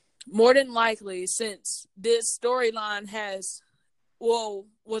that more than likely, since this storyline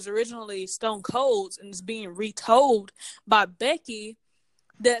was originally Stone Cold's and is being retold by Becky,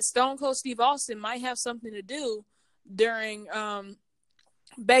 that Stone Cold Steve Austin might have something to do during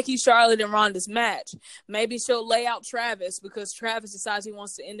Becky, Charlotte, and Ronda's match. Maybe she'll lay out Travis because Travis decides he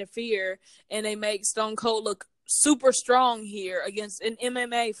wants to interfere, and they make Stone Cold look super strong here against an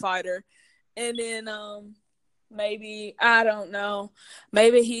MMA fighter. And then maybe, I don't know,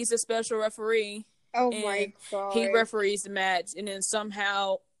 maybe he's a special referee. Oh my God. He referees the match, and then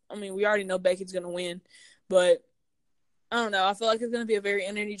somehow, I mean, we already know Becky's going to win, but I don't know. I feel like it's going to be a very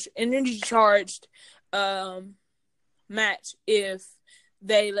energy-charged match if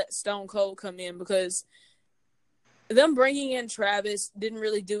they let Stone Cold come in, because them bringing in Travis didn't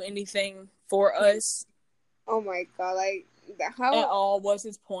really do anything for us. Oh my God. Like, how at all? What's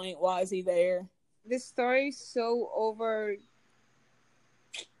his point? Why is he there? This story's so over.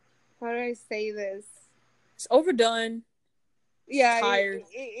 How do I say this? It's overdone. Yeah, tired.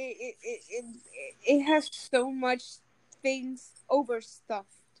 It has so much things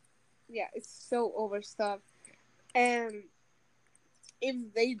overstuffed. Yeah, it's so overstuffed. And if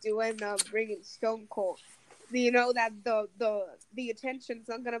they do end up bringing Stone Cold, you know that the attention's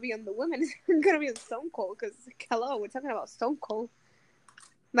not gonna be on the women; it's gonna be on Stone Cold. Because hello, we're talking about Stone Cold.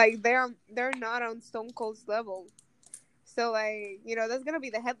 Like they're not on Stone Cold's level. So, like, you know, that's gonna be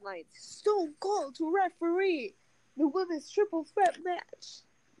the headlines. Stone Cold to referee the women's triple threat match.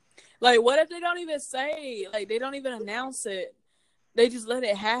 Like, what if they don't even say, like, they don't even announce it? They just let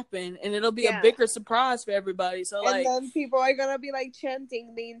it happen, and it'll be a bigger surprise for everybody. So, and then people are gonna be, like,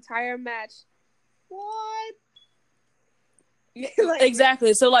 chanting the entire match. What? Like,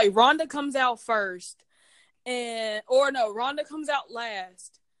 exactly. So, like, Ronda comes out first, Ronda comes out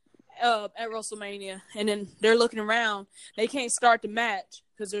last at WrestleMania, and then they're looking around. They can't start the match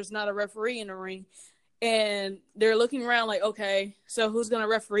because there's not a referee in the ring, and they're looking around like, okay, so who's gonna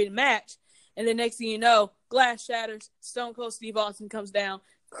referee the match? And then next thing you know, glass shatters. Stone Cold Steve Austin comes down,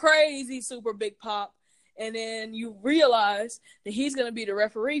 crazy super big pop, and then you realize that he's gonna be the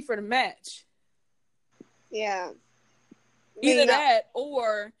referee for the match. Yeah. Either that,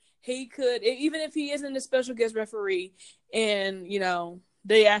 or he could, even if he isn't a special guest referee, and, you know,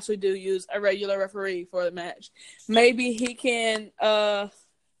 they actually do use a regular referee for the match, maybe he can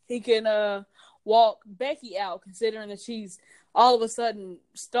walk Becky out, considering that she's all of a sudden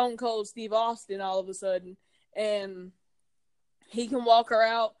Stone Cold Steve Austin all of a sudden, and he can walk her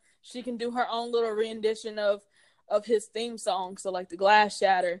out. She can do her own little rendition of his theme song, so like the glass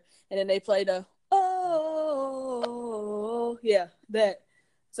shatter, and then they play the that.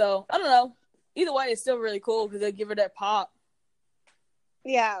 So I don't know. Either way, it's still really cool because they give her that pop.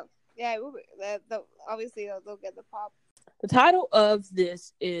 Yeah. Obviously they'll get the pop. The title of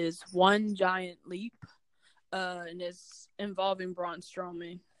this is One Giant Leap, and it's involving Braun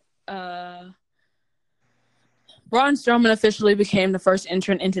Strowman. Braun Strowman officially became the first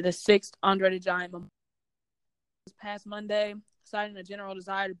entrant into the 6th Andre the Giant Memorial this past Monday, citing a general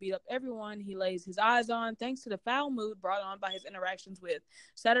desire to beat up everyone he lays his eyes on, thanks to the foul mood brought on by his interactions with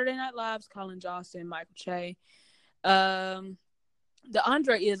Saturday Night Live's Colin Jost and Michael Che. The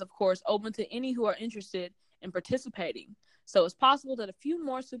Andre is, of course, open to any who are interested in participating. So it's possible that a few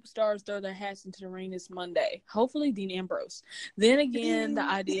more superstars throw their hats into the ring this Monday. Hopefully Dean Ambrose. Then again, the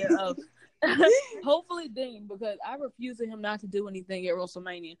idea of hopefully Dean, because I refuse for him not to do anything at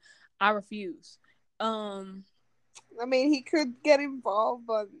WrestleMania. I refuse. I mean, he could get involved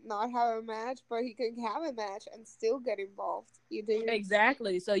but not have a match, but he could have a match and still get involved. You do.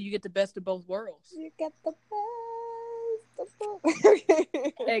 Exactly. So you get the best of both worlds. You get the best of both.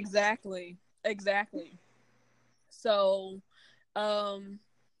 Exactly. So,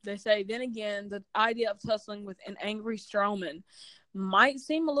 they say, then again, the idea of tussling with an angry Strowman might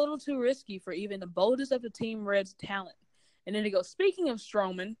seem a little too risky for even the boldest of the Team Red's talent. And then it goes, speaking of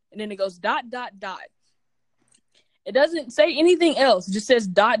Strowman, and then it goes ... It doesn't say anything else. It just says ...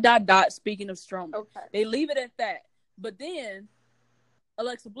 speaking of Strowman. Okay. They leave it at that. But then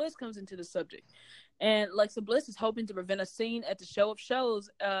Alexa Bliss comes into the subject. And Alexa Bliss is hoping to prevent a scene at the show of shows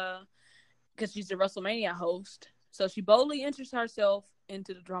because she's the WrestleMania host. So she boldly enters herself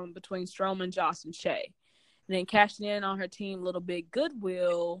into the drama between Strowman, Jost, and Shae. And then cashing in on her team Little Big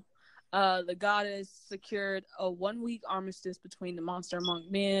Goodwill, the goddess secured a 1-week armistice between the Monster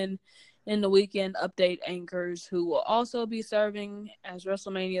Among Men and the Weekend Update anchors, who will also be serving as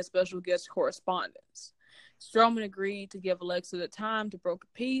WrestleMania special guest correspondents. Strowman agreed to give Alexa the time to broker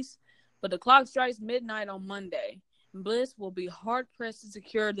peace, but the clock strikes midnight on Monday. Bliss will be hard-pressed to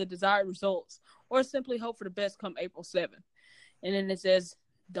secure the desired results, or simply hope for the best come April 7th. And then it says,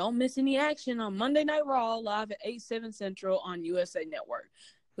 don't miss any action on Monday Night Raw, live at 8/7 Central on USA Network.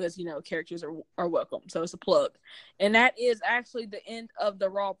 Because, you know, characters are welcome. So it's a plug. And that is actually the end of the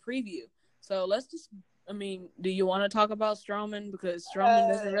Raw preview. So let's just, do you want to talk about Strowman? Because Strowman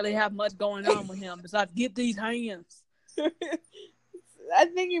doesn't really have much going on with him besides get these hands. I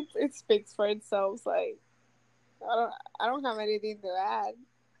think it speaks for itself. Like, I don't have anything to add.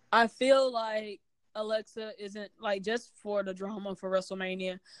 I feel like Alexa isn't, like, just for the drama for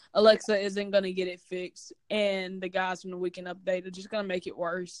WrestleMania, Alexa isn't going to get it fixed. And the guys from the Weekend Update are just going to make it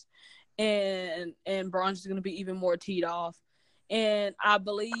worse. And Braun's is going to be even more teed off. And I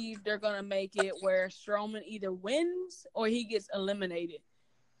believe they're going to make it where Strowman either wins or he gets eliminated.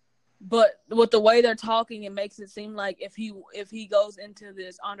 But with the way they're talking, it makes it seem like if he goes into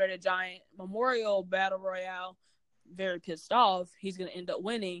this Andre the Giant Memorial Battle Royale very pissed off, he's going to end up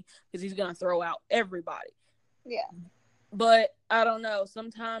winning because he's going to throw out everybody. Yeah. But I don't know.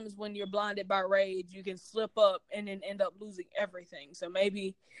 Sometimes when you're blinded by rage, you can slip up and then end up losing everything. So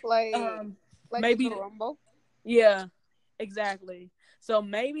maybe maybe the Rumble. Yeah, exactly. So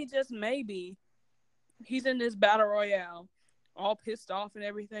maybe, just maybe, he's in this battle royale, all pissed off and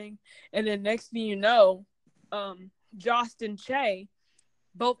everything, and then next thing you know, Jost and Shae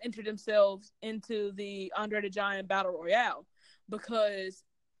both enter themselves into the Andre the Giant Battle Royale because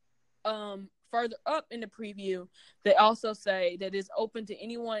further up in the preview, they also say that it's open to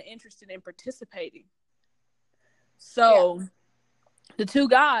anyone interested in participating. So the two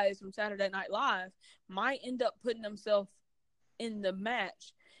guys from Saturday Night Live might end up putting themselves in the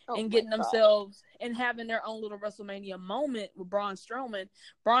match and getting themselves and having their own little WrestleMania moment with Braun Strowman.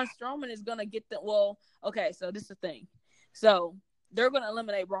 Braun Strowman is gonna get the so this is the thing. So they're gonna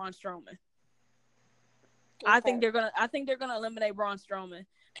eliminate Braun Strowman. Okay. I think they're gonna eliminate Braun Strowman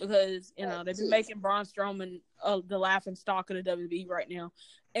because they've been making Braun Strowman the laughing stock of the WWE right now,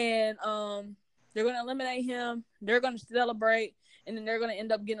 and they're gonna eliminate him. They're gonna celebrate, and then they're gonna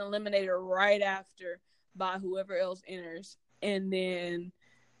end up getting eliminated right after by whoever else enters, and then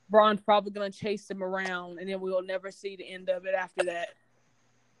Braun's probably gonna chase him around, and then we'll never see the end of it after that.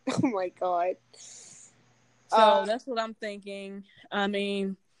 Oh my god! So that's what I'm thinking. I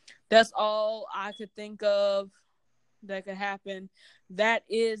mean, that's all I could think of that could happen. That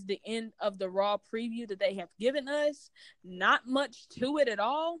is the end of the Raw preview that they have given us. Not much to it at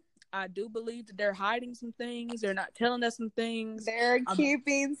all. I do believe that they're hiding some things. They're not telling us some things. They're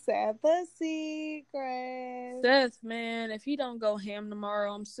keeping Seth a secret. Seth, man, if he don't go ham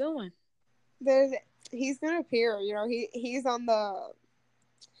tomorrow, I'm suing. He's gonna appear. He's on the.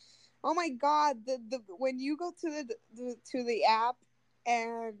 Oh my god! The when you go to the app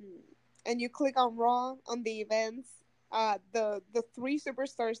and you click on Raw on the events, the three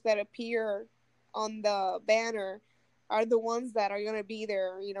superstars that appear on the banner are the ones that are gonna be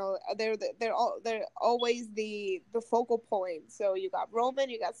there. They're always the focal point. So you got Roman,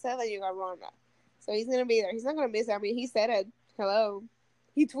 you got Seth, and you got Ronda. So he's gonna be there. He's not gonna miss it. I mean, he said it. Hello,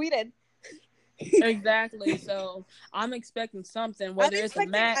 he tweeted. Exactly. So I'm expecting something. Whether it's a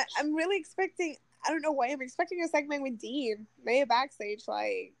match, I'm really expecting. I don't know why I'm expecting a segment with Dean, maybe backstage.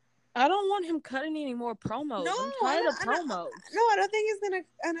 Like, I don't want him cutting any more promos. No, I'm tired of promos. I don't think he's gonna.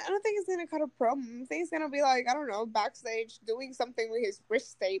 I don't think he's gonna cut a promo. I think he's gonna be like, I don't know, backstage doing something with his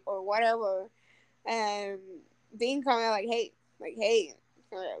wrist tape or whatever, and Dean coming like, hey,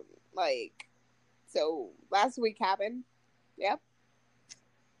 so last week happened. Yep.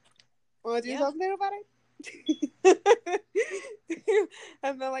 Want to do something about it?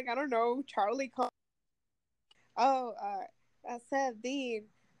 And then, like, I don't know, Charlie. Seth, Dean.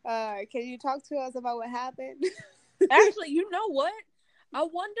 Can you talk to us about what happened? Actually, you know what? I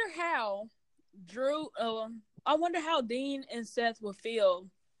wonder how Dean and Seth will feel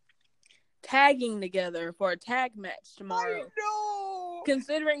tagging together for a tag match tomorrow. I know.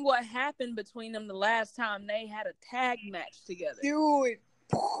 Considering what happened between them the last time they had a tag match together. Dude.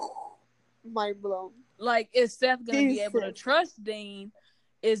 Mind blown. Like, is Seth gonna be able to trust Dean?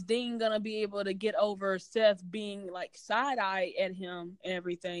 Is Dean gonna be able to get over Seth being like side-eye at him and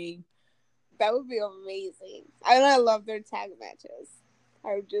everything? That would be amazing. I love their tag matches.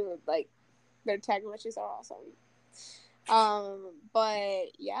 I do. Like, their tag matches are awesome. But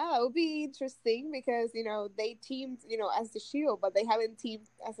yeah, it would be interesting because they teamed as the Shield, but they haven't teamed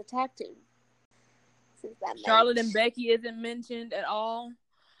as a tag team since that Charlotte match. and Becky isn't mentioned at all.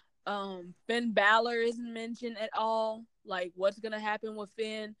 Finn Balor isn't mentioned at all. Like, what's gonna happen with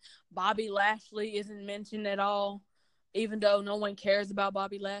Finn? Bobby Lashley isn't mentioned at all, even though no one cares about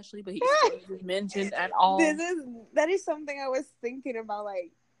Bobby Lashley, but he's not mentioned at all. That is something I was thinking about.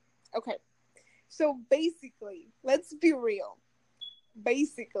 Like, okay, so basically, let's be real.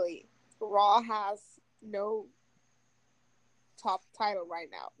 Basically, Raw has no top title right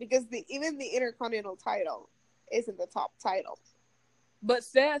now because even the Intercontinental title isn't the top title. But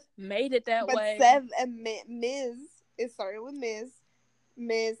Seth made it that way. But Seth and Miz, it started with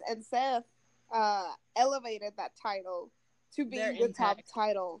Miz and Seth elevated that title to being the top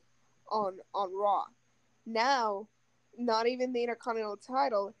title on Raw. Now, not even the Intercontinental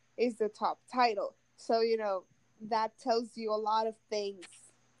title is the top title. So, that tells you a lot of things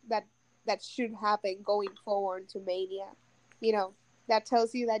that should happen going forward to Mania. That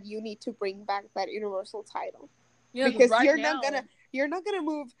tells you that you need to bring back that Universal title. Yeah, because you're not gonna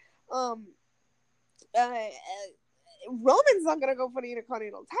move. Roman's not gonna go for the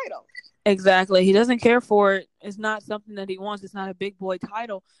Intercontinental title. Exactly, he doesn't care for it. It's not something that he wants. It's not a big boy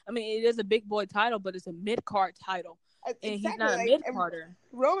title. I mean, it is a big boy title, but it's a mid card title, and he's not a mid carder.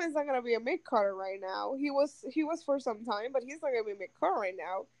 Roman's not gonna be a mid carder right now. He was for some time, but he's not gonna be a mid card right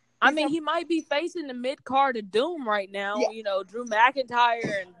now. He might be facing the mid card of Doom right now. Yeah. Drew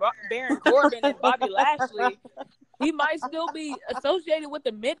McIntyre and Baron Corbin and Bobby Lashley. He might still be associated with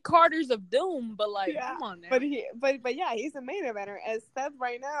the mid carders of Doom, but come on now. But yeah, he's a main eventer. As Seth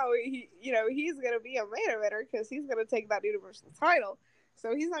right now, he's gonna be a main eventer because he's gonna take that Universal title.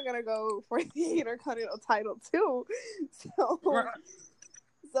 So he's not gonna go for the Intercontinental title too.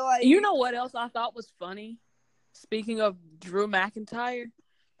 So like, you know what else I thought was funny? Speaking of Drew McIntyre.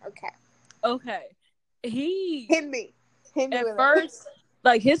 Okay. He hit me at with first,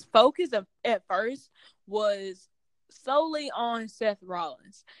 like his focus at first was solely on Seth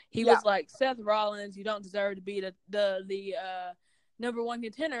Rollins. He was like, Seth Rollins, you don't deserve to be the number one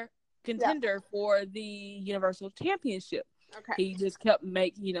contender for the Universal Championship. Okay. He just kept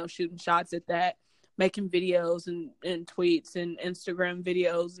shooting shots at that, making videos and tweets and Instagram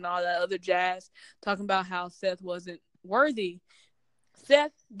videos and all that other jazz, talking about how Seth wasn't worthy.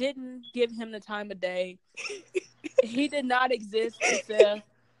 Seth didn't give him the time of day. He did not exist to Seth.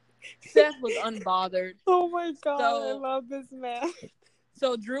 Seth was unbothered. Oh my God, I love this man.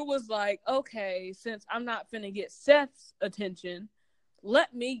 So Drew was like, okay, since I'm not finna get Seth's attention,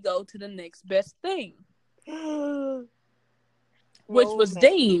 let me go to the next best thing. Which was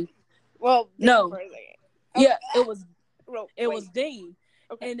Dean. Well, Dean no. Yeah, it was Dean.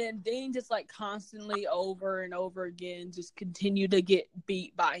 Okay. And then Dean just like constantly over and over again just continued to get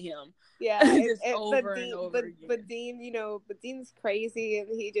beat by him. Yeah, over and over again. But Dean, Dean's crazy and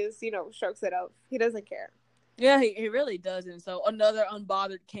he just, shrugs it off. He doesn't care. Yeah, he really doesn't. So another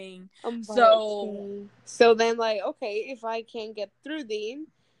unbothered king. So then like, okay, if I can't get through Dean,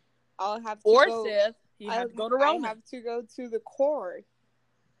 I'll have to Seth, you have to go to Roman. I have to go to the core.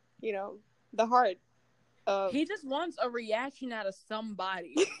 The heart. He just wants a reaction out of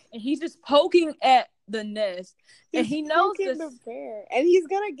somebody, and he's just poking at the nest, and he knows this. The bear, and he's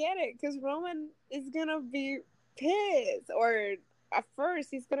gonna get it because Roman is gonna be pissed. Or at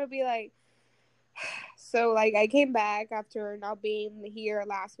first, he's gonna be like, "So, like, I came back after not being here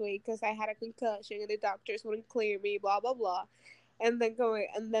last week because I had a concussion, and the doctors wouldn't clear me, blah blah blah," and then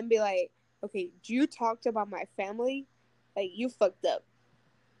be like, "Okay, you talked about my family, like you fucked up."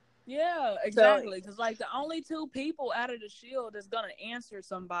 Yeah, exactly. Because like the only two people out of the Shield that's gonna answer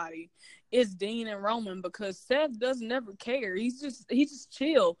somebody is Dean and Roman, because Seth doesn't ever care. He's just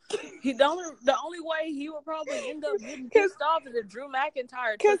chill. The only way he would probably end up getting pissed off is if Drew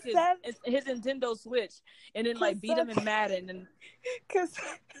McIntyre took his Nintendo Switch and then like beat him in Madden and because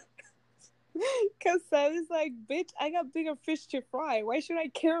Seth is like, bitch, I got bigger fish to fry. Why should I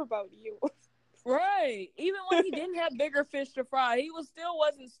care about you? Right. Even when he didn't have bigger fish to fry, he still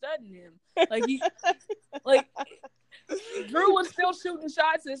wasn't studying him. Drew was still shooting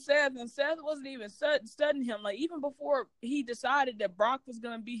shots at Seth, and Seth wasn't even studying him. Like, even before he decided that Brock was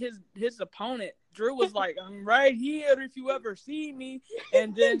gonna be his opponent, Drew was like, "I'm right here if you ever see me."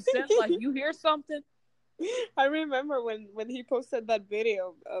 And then Seth's like, "You hear something?" I remember when he posted that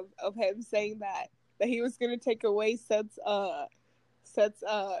video of him saying that he was gonna take away Seth's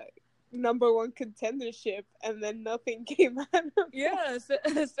number one contendership, and then nothing came out of it. Yeah,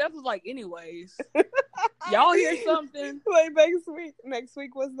 Seth was like, anyways, y'all hear something? Like next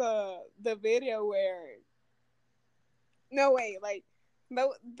week was the video where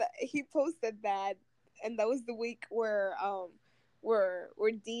he posted that, and that was the week where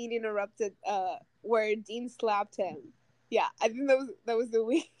Dean interrupted, where Dean slapped him. Yeah, I think that was the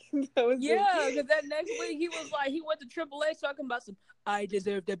week. Because that next week he went to Triple H talking about some, I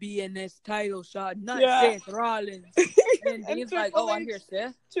deserve to be in this title shot, not Seth Rollins. And Dean's like, oh, I hear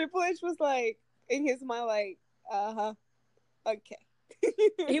Seth. Triple H was like, in his mind, like, okay.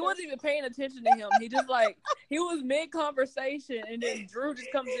 He wasn't even paying attention to him. He just he was mid-conversation, and then Drew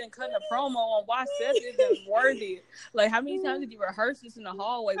just comes in cutting a promo on why Seth isn't worthy. Like, how many times did you rehearse this in the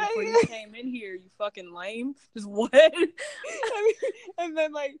hallway before you came in here, you fucking lame? Just what? And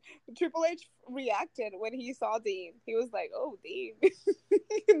then, Triple H reacted when he saw Dean. He was like, oh, Dean.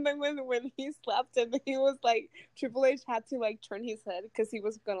 And then when he slapped him, he was like, Triple H had to, turn his head because he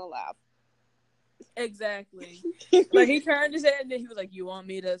was gonna laugh. Exactly. He turned his head and then he was like, you want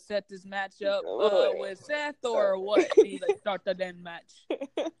me to set this match up with Seth or what? And he's like, start the damn match.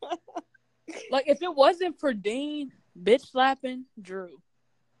 If it wasn't for Dean bitch slapping Drew,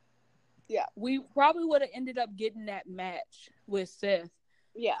 yeah, we probably would have ended up getting that match with Seth.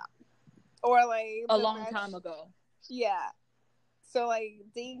 Yeah. Or a long time ago. Yeah. So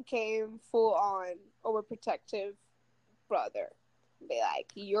Dean came full on overprotective brother. Be like,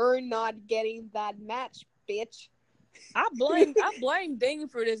 you're not getting that match, bitch. I blame Dean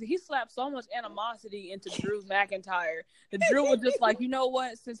for this. He slapped so much animosity into Drew McIntyre that Drew was just like, you know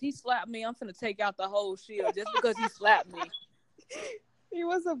what? Since he slapped me, I'm finna take out the whole Shield just because he slapped me. It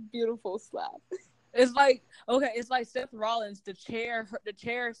was a beautiful slap. It's like Seth Rollins, the chair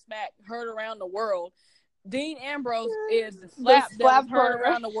smack heard around the world. Dean Ambrose is the slap that was heard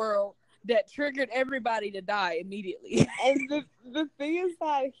around the world that triggered everybody to die immediately. And the thing is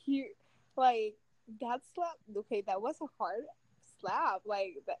that he, that slap, okay, that was a hard slap.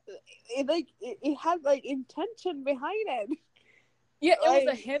 Like it had like intention behind it. Yeah, it Like,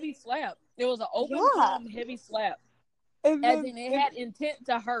 was a heavy slap. It was an open palm heavy slap. And as then in it had intent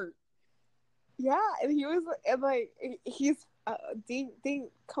to hurt. Yeah, and he was, and like he's Dean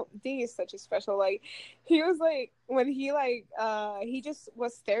is such a special, like, he was like, when he just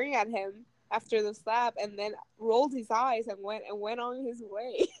was staring at him after the slap and then rolled his eyes and went on his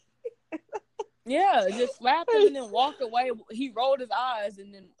way. Yeah, just slapped him and then walked away. He rolled his eyes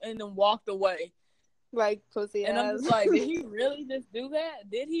and then walked away. Like, pussy And ass. I'm just like, did he really just do that?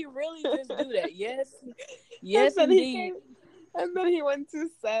 Did he really just do that? Yes, indeed. And then he went to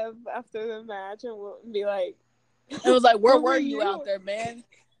Seth after the match and be like, it was like, where were you out there, man?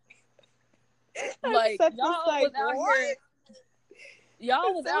 Like, Seth y'all was out what? here.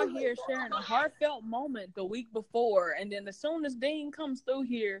 Y'all was out here sharing a heartfelt moment the week before, and then as soon as Dean comes through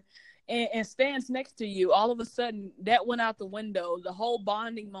here and stands next to you, all of a sudden that went out the window. The whole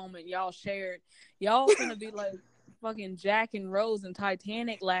bonding moment y'all shared. Y'all gonna be like fucking Jack and Rose in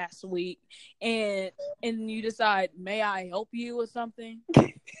Titanic last week, and you decide, may I help you or something?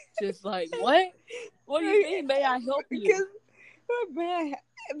 Just like, what? What do you mean, may I help you?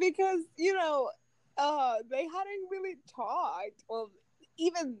 Because they hadn't really talked. Well,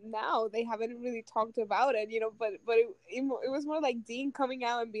 even now they haven't really talked about it, but it was more like Dean coming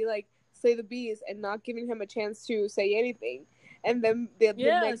out and be like, say the bees, and not giving him a chance to say anything, and then the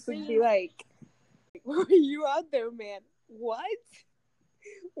next would be like, were you out there, man? What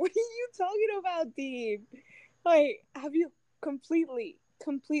are you talking about, Dean? Like, have you completely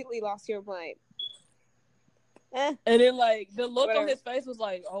lost your mind? And then, like, the look on his face was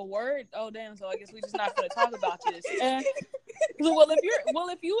like, oh, word? Oh, damn, so I guess we're just not going to talk about this. And, well,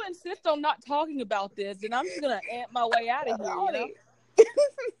 if you insist on not talking about this, then I'm just going to ant my way out of here, you know?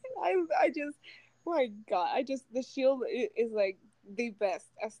 I just, my God, the Shield is, like, the best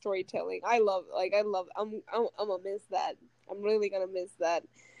at storytelling. I'm gonna miss that. I'm really gonna miss that.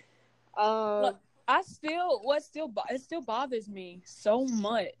 Look, it still bothers me so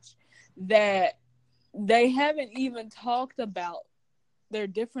much that they haven't even talked about their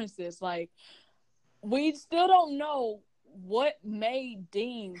differences. Like, we still don't know what made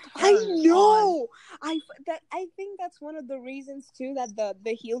Dean turn I know. on. I think that's one of the reasons too that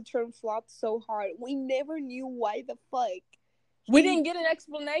the heel turn flopped so hard. We never knew why the fuck. We didn't get an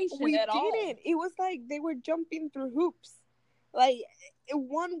explanation at all. We didn't. It was like they were jumping through hoops. Like,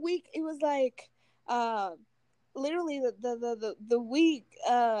 1 week, it was like, literally the week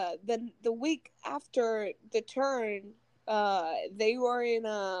the week after the turn, they were in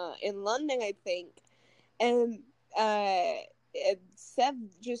London, I think, and Seth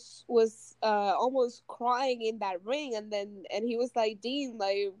just was almost crying in that ring, and he was like, Dean,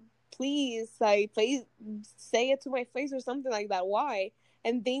 like, please say it to my face or something like that. Why?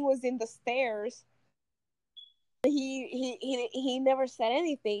 And Dean was in the stairs. He never said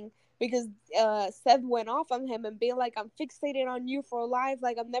anything because Seth went off on him and being like, I'm fixated on you for life,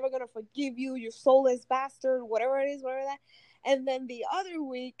 like, I'm never gonna forgive you, you soulless bastard, whatever it is, whatever that. And then the other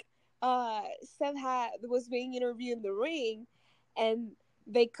week, Seth was being interviewed in the ring, and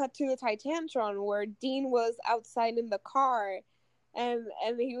they cut to the Titantron where Dean was outside in the car, and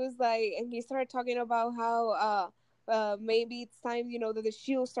he was like, and he started talking about how maybe it's time, that the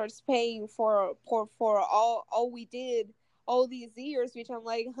Shield starts paying for all we did all these years, which I'm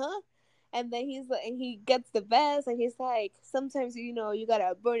like, huh? And then he's like, and he gets the vest, and he's like, sometimes, you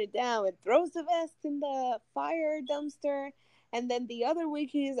gotta burn it down, and throws the vest in the fire dumpster. And then the other week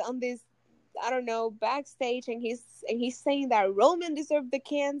he's on this, I don't know, backstage, and he's saying that Roman deserved the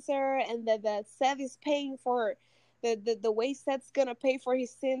cancer, and that Seth is paying for the way Seth's gonna pay for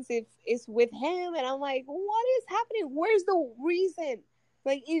his sins if it's with him. And I'm like, what is happening? Where's the reason?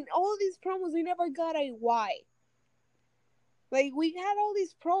 Like, in all these promos, we never got a why. Like, we had all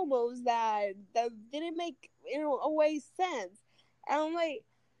these promos that didn't make, always sense. And I'm like,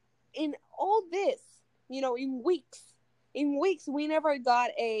 in all this, in weeks, we never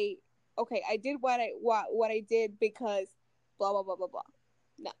got a, okay, I did what I did because blah blah blah blah blah.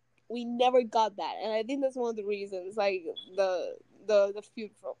 No, we never got that, and I think that's one of the reasons, like, the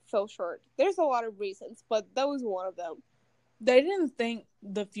feud fell short. There's a lot of reasons, but that was one of them. They didn't think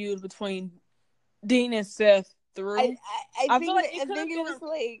the feud between Dean and Seth through. I feel like it was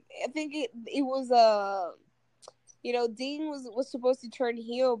Dean was supposed to turn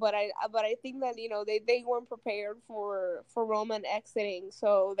heel, but I think that they weren't prepared for Roman exiting,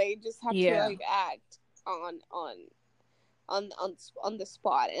 so they just have to, like, act on the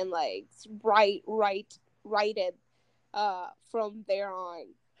spot and, like, write it from there on.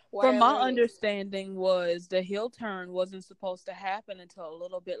 From my whatever it is. understanding was the heel turn wasn't supposed to happen until a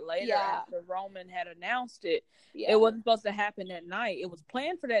little bit later Yeah, after Roman had announced it. It yeah. wasn't supposed to happen that night. It was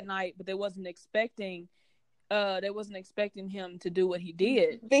planned for that night, but they wasn't expecting him to do what he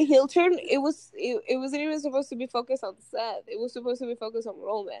did. The heel turn, it wasn't even supposed to be focused on Seth. It was supposed to be focused on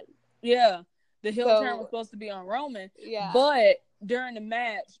Roman. Yeah. The heel turn was So supposed to be on Roman, yeah, but during the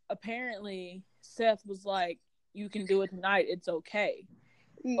match, apparently Seth was like, "You can do it tonight. It's okay,"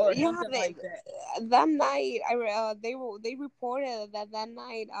 or yeah. something like that. That night, they reported that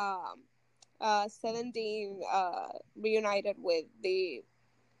night, 17 reunited with the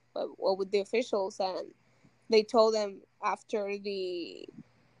with the officials, and they told them after the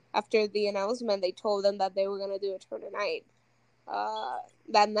announcement, they told them that they were gonna do a turn tonight,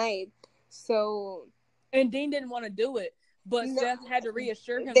 that night. So And Dean didn't want to do it, but no, Seth had to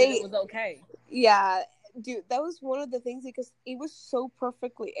reassure him that it they was okay. yeah, dude, that was one of the things because it was so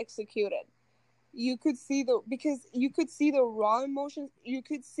perfectly executed. You could see the raw emotions. You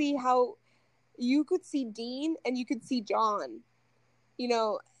could see Dean and you could see John. You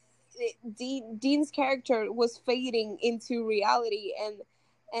know, Dean's character was fading into reality and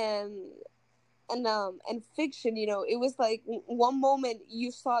and fiction. You know, it was like one moment you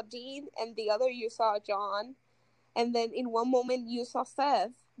saw Dean and the other you saw John, and then in one moment you saw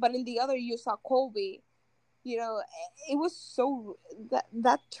Seth, but in the other you saw Colby. You know, it was so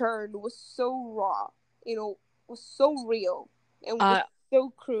that turn was so raw. You know, was so real and was I so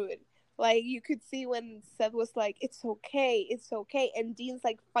crude. Like you could see when Seth was like, it's okay," and Dean's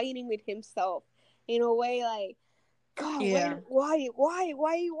like fighting with himself in a way like, God, yeah. why?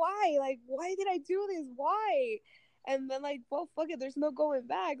 Like, why did I do this? Why? And then like, well, fuck it. There's no going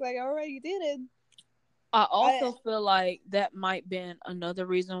back. Like, I already did it. I I also feel like that might been another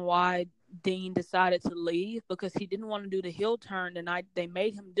reason why Dean decided to leave, because he didn't want to do the heel turn the night they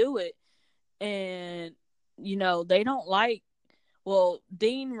made him do it. And they don't like, well,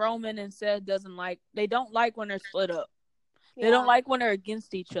 Dean, Roman, and Seth they don't like when they're split up. They don't yeah. like when they're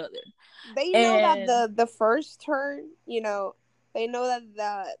against each other. They know that And the first turn, they know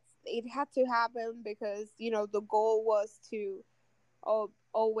that it had to happen because the goal was to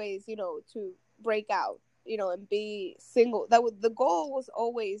always to break out, and be single. The goal was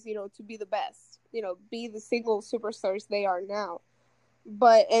always to be the best, be the single superstars they are now.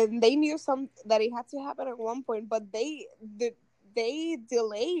 But and they knew that it had to happen at one point, but they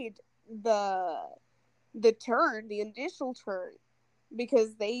delayed the the initial turn,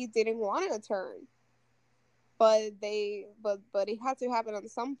 because they didn't want a turn. But it had to happen at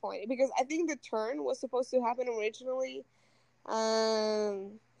some point, because I think the turn was supposed to happen originally.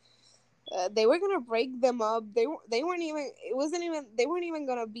 um they were gonna break them up. They weren't even it wasn't even they weren't even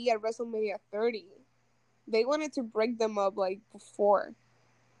gonna be at WrestleMania 30. They wanted to break them up like before,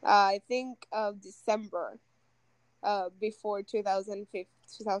 I think of December, before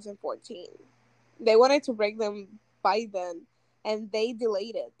 2014. They wanted to break them by then, and they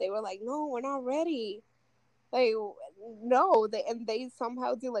delayed it. They were like, "No, we're not ready." Like, no, they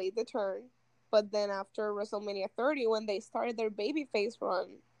somehow delayed the turn. But then after WrestleMania 30, when they started their babyface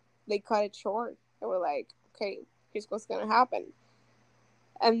run, they cut it short. They were like, "Okay, here's what's gonna happen."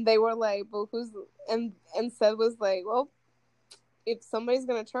 And they were like, "But who's?" And Seth was like, "Well, if somebody's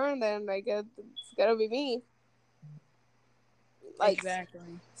gonna turn, then I guess it's gotta be me." Like,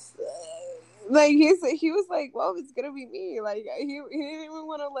 exactly. he was like, "Well, it's gonna be me." Like he didn't even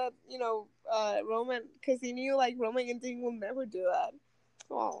want to let Roman, because he knew like Roman and Dean will never do that.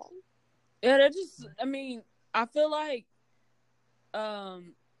 Oh Yeah, that just, I mean, I feel like,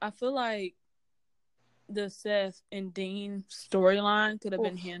 I feel like the Seth and Dean storyline could have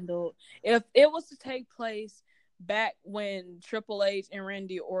been oof. handled if it was to take place back when Triple H and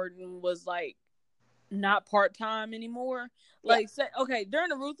Randy Orton was like not part-time anymore. Yeah, Like, say, okay, during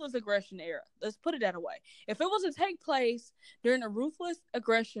the Ruthless Aggression era, let's put it that way. If it was to take place during the Ruthless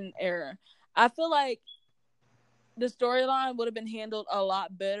Aggression era, I feel like the storyline would have been handled a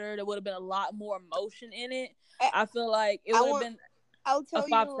lot better. There would have been a lot more emotion in it. I, I feel like it I would have want. been I'll a tell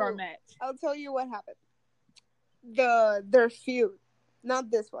 5-star you. match. I'll tell you what happened. Their feud,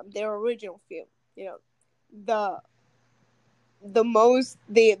 not this one. Their original feud. You know, the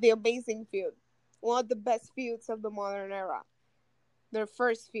the amazing feud, one of the best feuds of the modern era. Their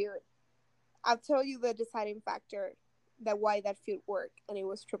first feud. I'll tell you the deciding factor that why that feud worked, and it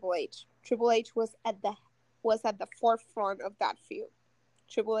was Triple H. Triple H was at the forefront of that feud.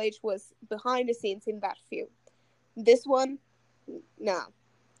 Triple H was behind the scenes in that feud. This one, no,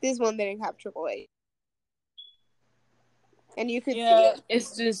 this one didn't have Triple H. and you could see Yeah, it.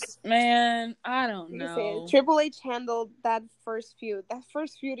 it's just, man, I don't You could see it. know. Triple H handled that first feud. That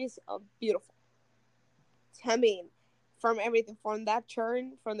first feud is beautiful. I mean, from everything, from that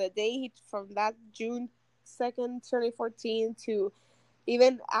turn, from the day from that June 2nd, 2014 to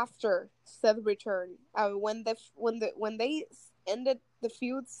even after Seth returned, when they ended the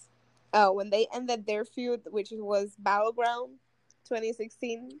feuds, when they ended their feud, which was Battleground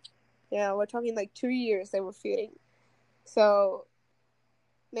 2016. Yeah, we're talking like 2 years they were feuding. So,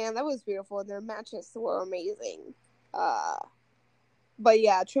 man, that was beautiful. Their matches were amazing. But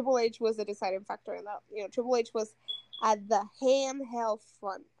yeah, Triple H was a deciding factor in that. Triple H was at the handheld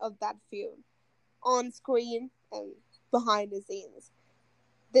front of that feud, on screen and behind the scenes.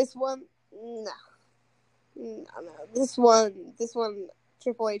 This one, no. This one,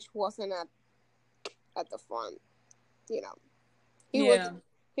 Triple H wasn't at the front. He Yeah.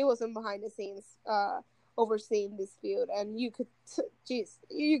 wasn't behind the scenes, overseeing this feud, and you could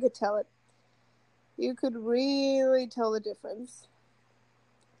tell it. You could really tell the difference.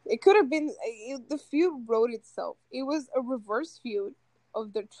 It could have been the feud wrote itself. It was a reverse feud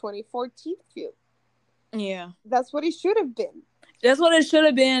of the 2014 feud. Yeah. That's what it should have been. That's what it should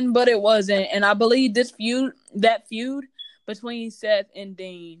have been, but it wasn't. And I believe that feud between Seth and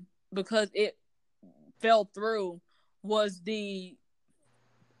Dean, because it fell through, was the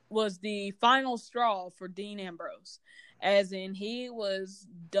final straw for Dean Ambrose. As in, he was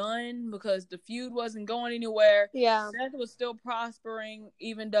done because the feud wasn't going anywhere. Yeah. Seth was still prospering,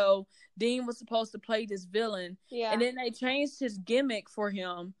 even though Dean was supposed to play this villain. Yeah. And then they changed his gimmick for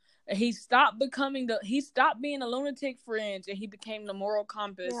him. He stopped being a lunatic fringe, and he became the moral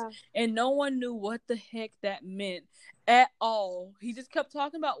compass. Yeah. And no one knew what the heck that meant at all. He just kept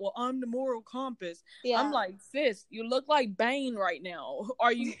talking about, well, I'm the moral compass. Yeah. I'm like, sis, you look like Bane right now.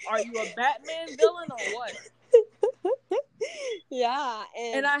 Are you a Batman villain or what? Yeah,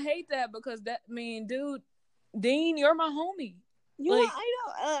 and I hate that, because dude, Dean, you're my homie. Yeah, like, I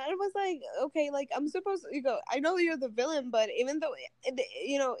know. I was like, okay, like, I'm supposed to go. I know you're the villain, but even though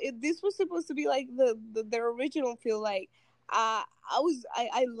this was supposed to be like the original feel, like, I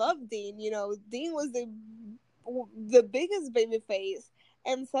love Dean. Dean was the biggest baby face,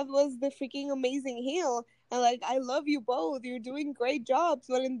 and Seth was the freaking amazing heel. And like, I love you both. You're doing great jobs.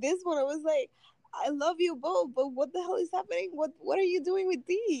 But in this one, I was like, I love you both, but what the hell is happening? What are you doing with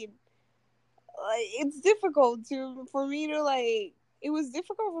Dean? Like, it's difficult for me to, like, it was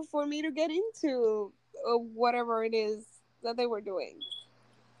difficult for me to get into whatever it is that they were doing.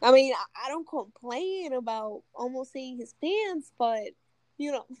 I mean, I don't complain about almost seeing his pants, but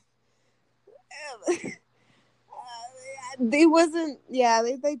they wasn't. Yeah,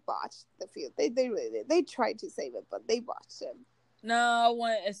 they botched the field. They tried to save it, but they botched it. No,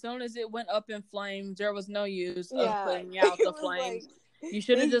 as soon as it went up in flames, there was no use of putting out the flames. Like, you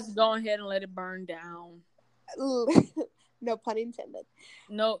should have just gone ahead and let it burn down. No pun intended.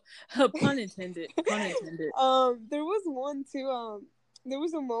 No pun intended. Pun intended. There was one too. There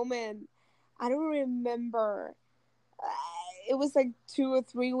was a moment, I don't remember. It was like 2 or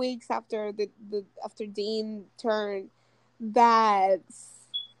 3 weeks after after Dean turned.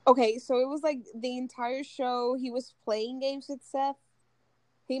 Okay, so it was like the entire show he was playing games with Seth.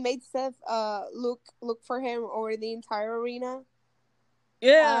 He made Seth look for him over the entire arena.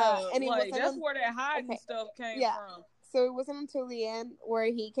 Yeah, and like, that's where that hiding stuff came from. So it wasn't until the end where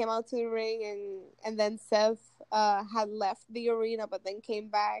he came out to the ring, and then Seth had left the arena, but then came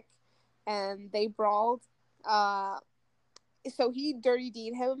back, and they brawled. So he dirty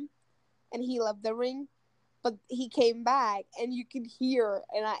deed him, and he left the ring. But he came back, and you could hear,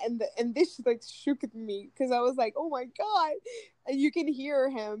 and this like shook at me, because I was like, oh my god! And you can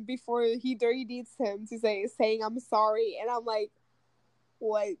hear him before he dirty deeds him saying I'm sorry, and I'm like,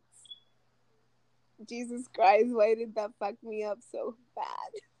 what? Jesus Christ! Why did that fuck me up so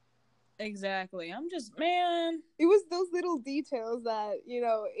bad? Exactly. I'm just, man. It was those little details that,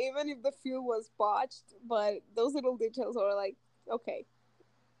 even if the feud was botched, but those little details were like, okay.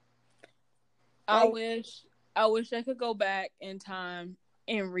 I wish I could go back in time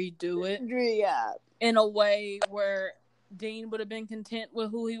and redo it. Yeah. In a way where Dean would have been content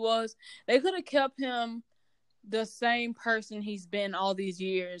with who he was. They could have kept him the same person he's been all these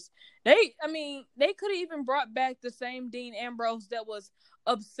years. They could have even brought back the same Dean Ambrose that was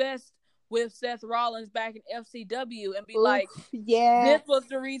obsessed with Seth Rollins back in FCW and be like, yeah, this was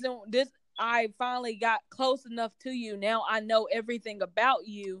the reason I finally got close enough to you. Now I know everything about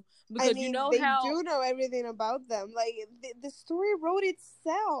you. Because they do know everything about them. Like, the story wrote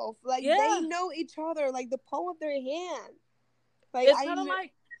itself. Like, they know each other like the palm of their hand. Like, it's kind of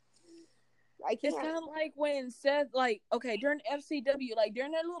like I can't. It's kind of like when Seth, like, okay, during FCW, like,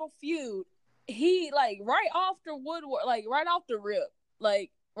 during that little feud, he, like, right off the woodwork, like, right off the rip,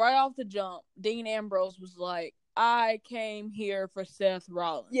 like, right off the jump, Dean Ambrose was like, I came here for Seth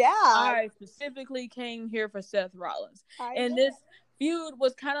Rollins. Yeah. I specifically came here for Seth Rollins. And this feud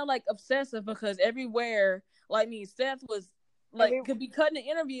was kind of, like, obsessive because everywhere, like, Seth was, like, could be cutting an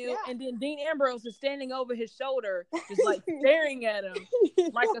interview, and then Dean Ambrose is standing over his shoulder, just, like, staring at him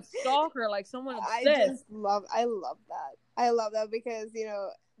like a stalker, like someone obsessed. I love that. I love that because,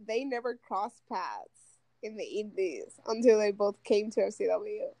 they never crossed paths in the indies until they both came to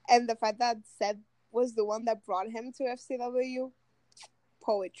FCW. And the fact that Seth was the one that brought him to FCW,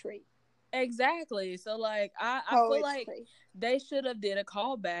 poetry. Exactly. So, like, I feel like they should have did a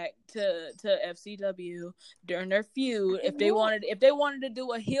callback to FCW during their feud. If they wanted to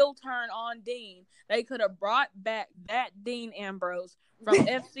do a heel turn on Dean, they could have brought back that Dean Ambrose from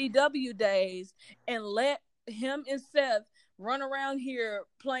FCW days and let him and Seth run around here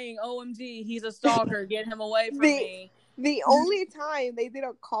playing OMG, he's a stalker, get him away from me. The only time they did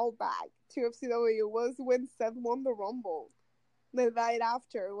a callback to FCW was when Seth won the Rumble. The night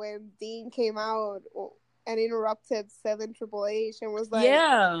after, when Dean came out and interrupted Seth and Triple H and was like,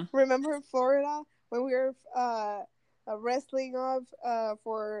 remember in Florida when we were wrestling off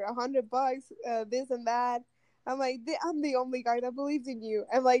for $100, this and that? I'm like, I'm the only guy that believes in you.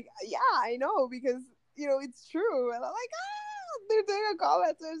 I'm like, yeah, I know, because, it's true. And I'm like, they're doing a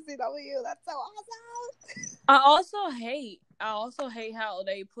callback to FCW. That's so awesome. I also hate how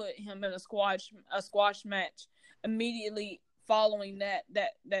they put him in a squash match immediately following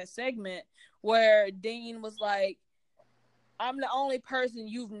that segment where Dean was like, I'm the only person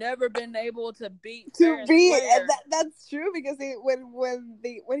you've never been able to beat. And that's true, because when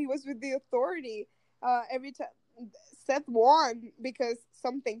he was with the Authority, every time Seth won because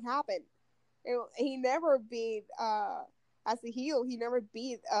something happened. He never beat as a heel. He never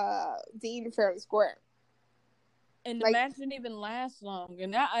beat Dean fair and square. And the match didn't even last long,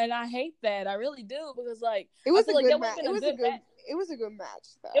 and I hate that. I really do, because like it was a good match. It was a good match,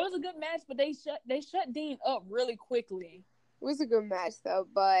 though. It was a good match, but they shut Dean up really quickly. It was a good match, though,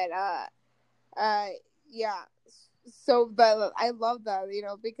 but yeah. So, but I love that,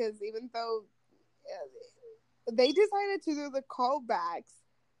 because even though they decided to do the callbacks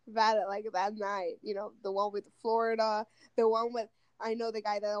that night, the one with Florida, the one with, I know the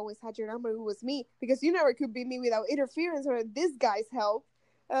guy that always had your number, who was me, because you never could beat me without interference or this guy's help.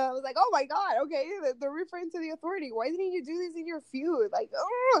 I was like, oh my god, okay, they're referring to the Authority. Why didn't you do this in your feud? Like,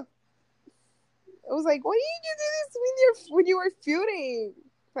 I was like, why didn't you do this when you were feuding?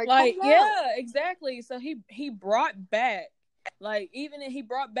 Like yeah, exactly. So he brought back, like, even if he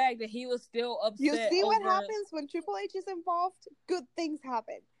brought back that he was still upset. You see what happens when Triple H is involved? Good things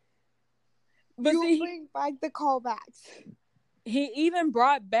happen. But bring back the callbacks. He even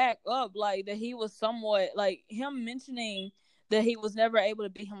brought back up, like, that he was somewhat, like, him mentioning that he was never able to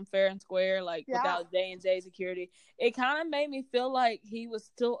beat him fair and square, like, without J&J security. It kind of made me feel like he was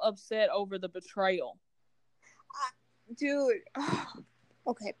still upset over the betrayal. Dude.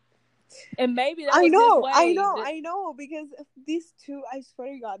 Okay. And maybe that was his way. I know, because these two, I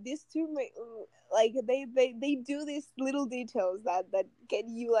swear to God, these two, like, they do these little details that get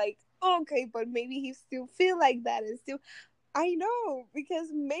you, like, okay, but maybe he still feel like that, and still... I know, because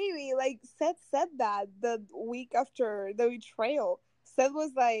maybe, like, Seth said that the week after the betrayal. Seth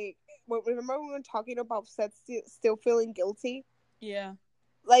was like, remember we were talking about Seth still feeling guilty? Yeah.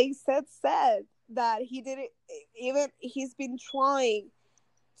 Like, Seth said that he didn't, even he's been trying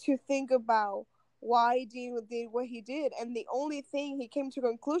to think about why Dean did what he did, and the only thing he came to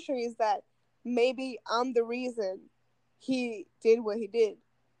conclusion is that maybe I'm the reason he did what he did.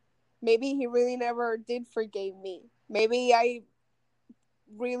 Maybe he really never did forgive me. Maybe I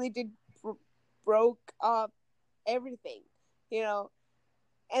really did broke up everything,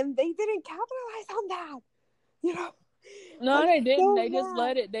 and they didn't capitalize on that, No, they didn't.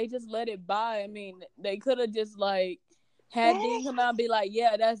 They just let it by. I mean, they could have just, like, had Dean come out and be like,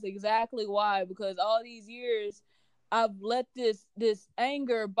 yeah, that's exactly why, because all these years I've let this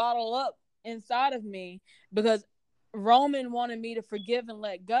anger bottle up inside of me because Roman wanted me to forgive and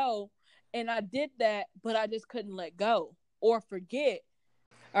let go. And I did that, but I just couldn't let go or forget.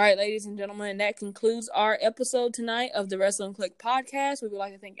 All right, ladies and gentlemen, that concludes our episode tonight of the Wrestling Click podcast. We would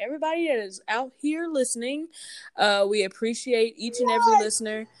like to thank everybody that is out here listening. We appreciate each and every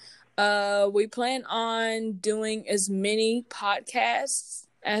listener. We plan on doing as many podcasts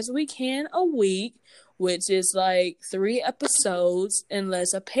as we can a week. which is like 3 episodes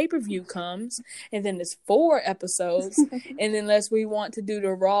unless a pay-per-view comes, and then it's 4 episodes, and unless we want to do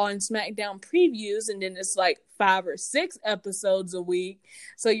the Raw and SmackDown previews, and then it's like 5 or 6 episodes a week.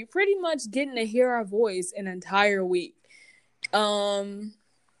 So you're pretty much getting to hear our voice an entire week.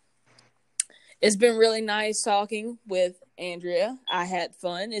 It's been really nice talking with Andrea. I had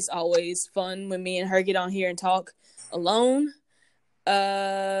fun. It's always fun when me and her get on here and talk alone.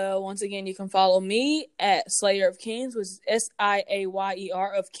 Once again, you can follow me at Slayer of Kings, which is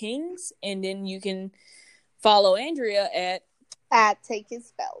SIAYER of Kings, and then you can follow Andrea at Take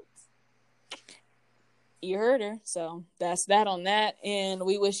His Belt. You heard her. So that's that on that, and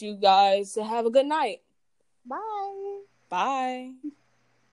we wish you guys to have a good night. Bye. Bye.